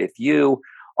that's not it. If you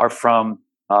are from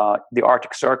the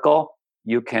Arctic Circle,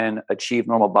 you can achieve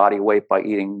normal body weight by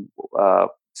eating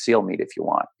seal meat if you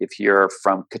want. If you're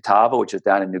from Catawba, which is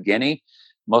down in New Guinea,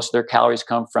 most of their calories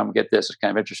come from, get this, it's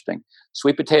kind of interesting,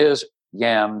 sweet potatoes,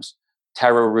 yams,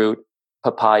 taro root,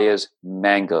 papayas,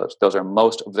 mangoes. Those are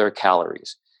most of their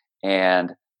calories,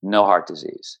 and no heart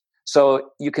disease.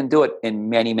 So you can do it in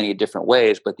many, many different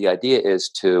ways, but the idea is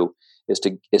to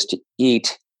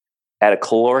eat at a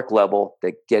caloric level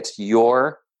that gets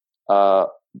your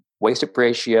waist-hip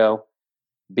ratio,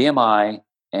 BMI,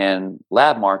 and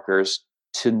lab markers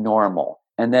to normal,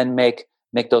 and then make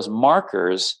those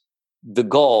markers the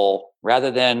goal rather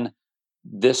than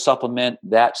this supplement,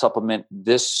 that supplement,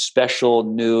 this special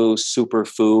new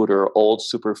superfood or old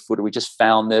superfood. Or we just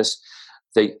found this.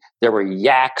 There were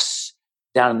yaks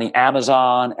down in the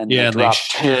Amazon and they dropped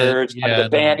turds under the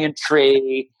banyan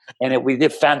tree. And we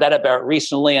found that about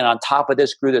recently. And on top of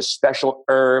this grew this special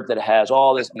herb that has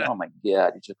all this. Oh my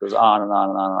God, it just goes on and on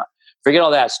and on and on. Forget all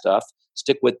that stuff.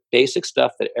 Stick with basic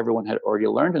stuff that everyone had already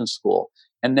learned in school.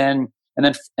 And then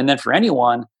for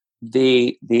anyone,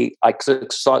 I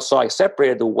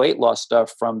separated the weight loss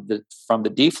stuff from the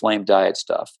Deflame Diet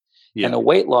stuff. Yeah. And the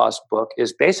weight loss book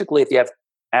is basically, if you have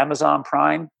Amazon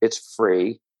Prime, it's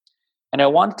free. And I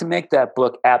wanted to make that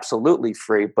book absolutely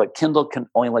free, but Kindle can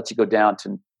only let you go down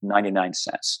to 99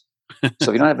 cents. So if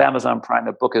you don't have Amazon Prime,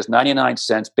 the book is 99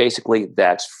 cents. Basically,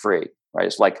 that's free, right?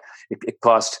 It's like it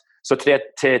cost. So today at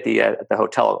the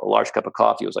hotel, a large cup of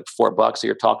coffee was like $4. So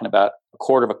you're talking about a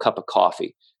quarter of a cup of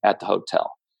coffee at the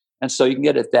hotel. And so you can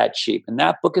get it that cheap. And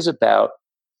that book is about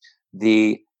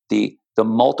the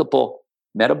multiple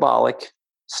metabolic,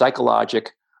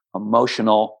 psychologic,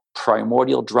 emotional,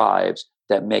 primordial drives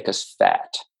that make us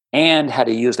fat, and how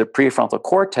to use the prefrontal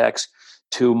cortex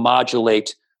to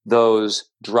modulate those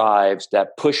drives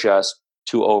that push us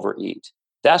to overeat.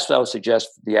 That's what I would suggest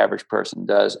the average person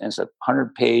does. And it's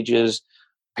 100 pages,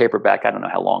 paperback. I don't know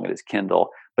how long it is, Kindle,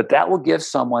 but that will give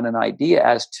someone an idea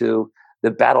as to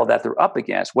the battle that they're up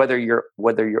against, whether you're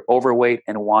overweight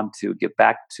and want to get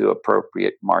back to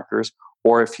appropriate markers,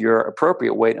 or if you're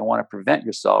appropriate weight and want to prevent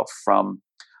yourself from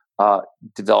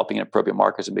developing inappropriate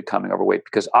markers and becoming overweight.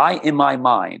 Because in my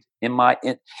mind,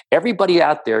 everybody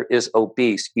out there is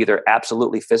obese, either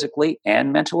absolutely physically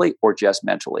and mentally, or just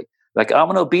mentally. Like, I'm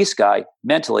an obese guy.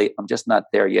 Mentally, I'm just not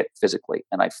there yet physically,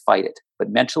 and I fight it. But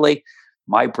mentally,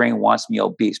 my brain wants me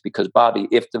obese because, Bobby,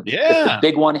 if the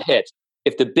big one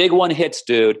hits,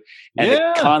 dude, and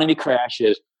the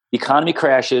economy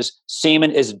crashes,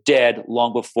 semen is dead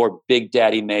long before Big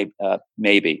Daddy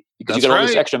maybe. Because you got all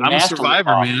this extra mass. I'm a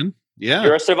survivor, man. Yeah.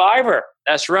 You're a survivor.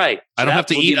 That's right. So I don't have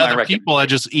to eat other people. I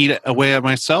just eat away at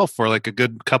myself for like a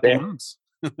good couple months.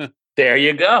 There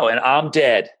you go. And I'm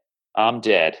dead.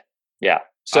 Yeah.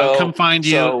 So I'll come find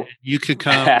you. You could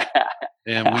come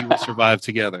and we will survive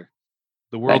together.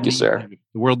 Thank you, sir.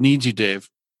 The world needs you, Dave.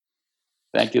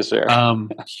 Thank you, sir.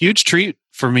 Huge treat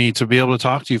for me to be able to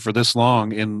talk to you for this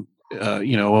long in, a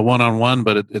one-on-one,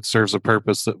 but it serves a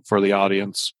purpose for the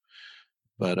audience.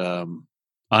 But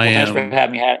thanks for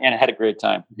having me, and I had a great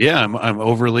time. Yeah, I'm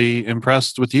overly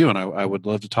impressed with you, and I would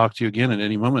love to talk to you again at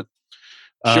any moment.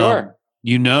 Sure.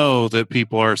 You know that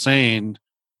people are saying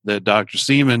that Dr.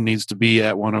 Seaman needs to be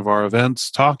at one of our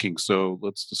events talking, so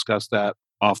let's discuss that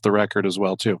off the record as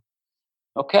well, too.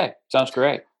 Okay, sounds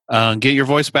great. Get your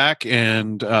voice back,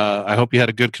 and I hope you had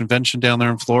a good convention down there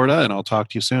in Florida, and I'll talk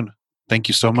to you soon. Thank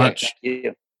you so much. Thank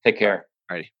you. Take care.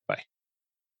 Alrighty, bye.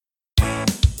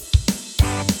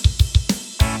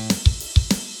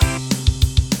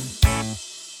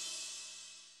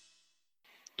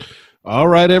 All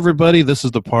right, everybody, this is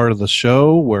the part of the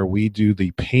show where we do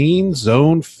the pain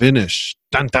zone finish.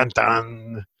 Dun, dun,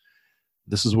 dun.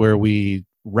 This is where we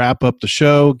wrap up the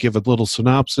show, give a little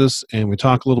synopsis, and we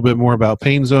talk a little bit more about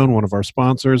Pain Zone, one of our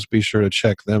sponsors. Be sure to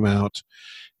check them out.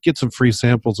 Get some free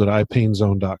samples at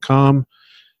ipainzone.com.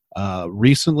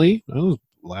 Recently,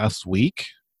 last week,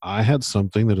 I had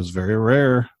something that is very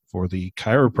rare for the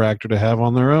chiropractor to have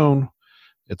on their own.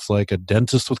 It's like a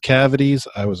dentist with cavities.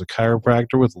 I was a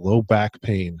chiropractor with low back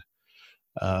pain.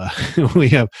 We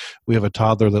have a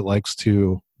toddler that likes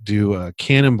to do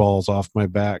cannonballs off my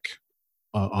back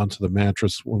onto the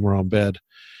mattress when we're on bed,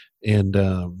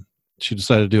 and she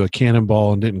decided to do a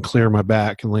cannonball and didn't clear my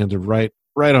back and landed right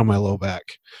on my low back.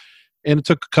 And it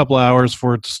took a couple hours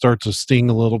for it to start to sting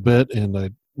a little bit, and I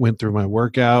went through my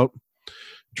workout,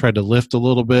 tried to lift a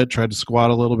little bit, tried to squat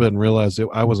a little bit, and realized that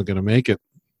I wasn't going to make it.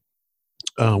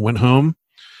 Went home,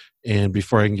 and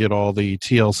before I can get all the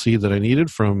TLC that I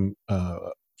needed from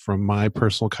my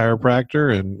personal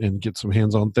chiropractor and get some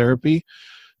hands-on therapy,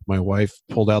 my wife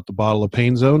pulled out the bottle of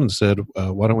Pain Zone and said,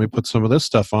 why don't we put some of this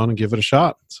stuff on and give it a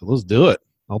shot? So let's do it.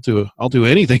 I'll do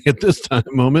anything at this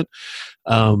moment.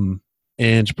 And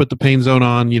she put the Pain Zone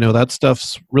on. You know, that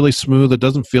stuff's really smooth. It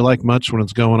doesn't feel like much when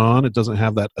it's going on. It doesn't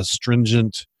have that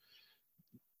astringent,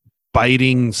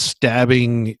 biting,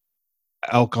 stabbing,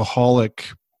 alcoholic,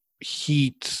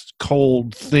 heat,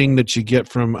 cold thing that you get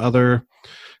from other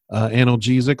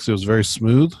analgesics. It was very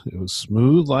smooth. It was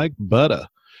smooth like butter.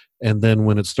 And then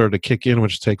when it started to kick in,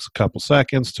 which takes a couple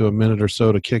seconds to a minute or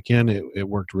so to kick in, it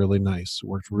worked really nice. It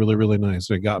worked really, really nice.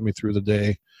 It got me through the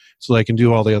day so I can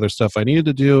do all the other stuff I needed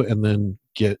to do and then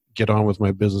get on with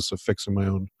my business of fixing my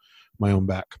own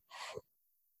back.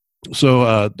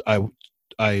 So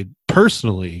I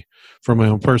personally, from my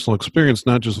own personal experience,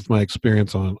 not just with my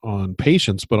experience on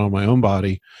patients, but on my own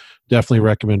body, definitely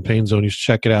recommend Pain Zone. You should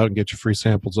check it out and get your free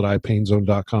samples at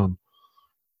ipainzone.com.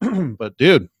 But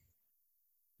dude,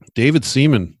 David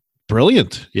Seaman,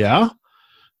 brilliant. Yeah.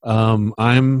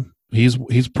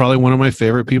 He's probably one of my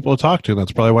favorite people to talk to.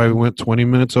 That's probably why we went 20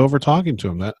 minutes over talking to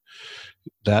him.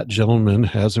 That gentleman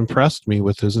has impressed me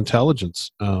with his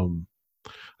intelligence.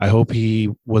 I hope he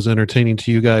was entertaining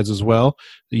to you guys as well.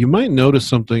 You might notice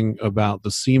something about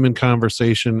the Seaman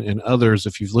conversation and others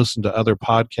if you've listened to other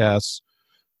podcasts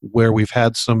where we've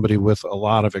had somebody with a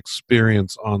lot of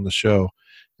experience on the show.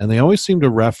 And they always seem to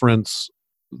reference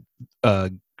a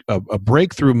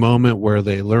breakthrough moment where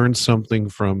they learned something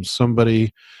from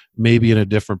somebody maybe in a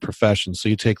different profession. So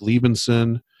you take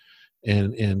Liebenson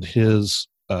and his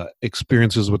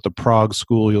experiences with the Prague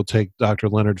School. You'll take Dr.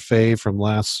 Leonard Fay from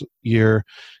last year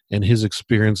and his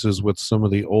experiences with some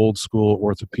of the old school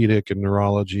orthopedic and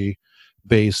neurology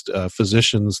based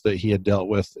physicians that he had dealt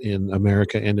with in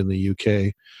America and in the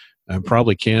UK and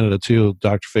probably Canada too.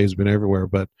 Dr. Fay's been everywhere,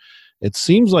 but it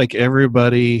seems like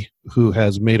everybody who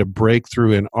has made a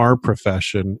breakthrough in our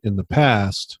profession in the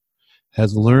past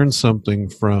has learned something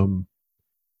from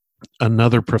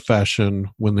another profession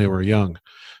when they were young.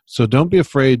 So don't be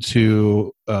afraid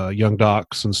to, young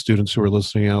docs and students who are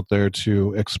listening out there,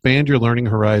 to expand your learning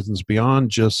horizons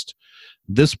beyond just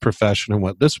this profession and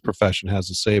what this profession has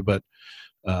to say, but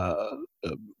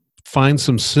find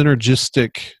some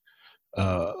synergistic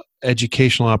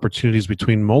educational opportunities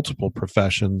between multiple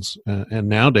professions. And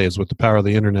nowadays, with the power of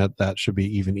the internet, that should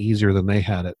be even easier than they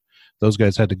had it. Those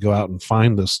guys had to go out and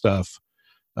find this stuff.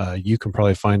 You can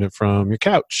probably find it from your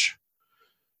couch.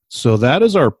 So that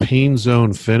is our Pain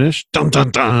Zone finish. Dun,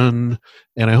 dun, dun.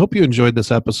 And I hope you enjoyed this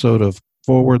episode of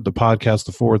Forward, the podcast,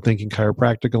 the Forward Thinking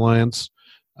Chiropractic Alliance.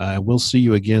 We'll see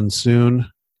you again soon.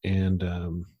 And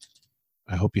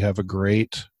I hope you have a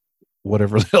great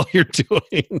whatever the hell you're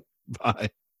doing.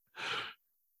 Bye.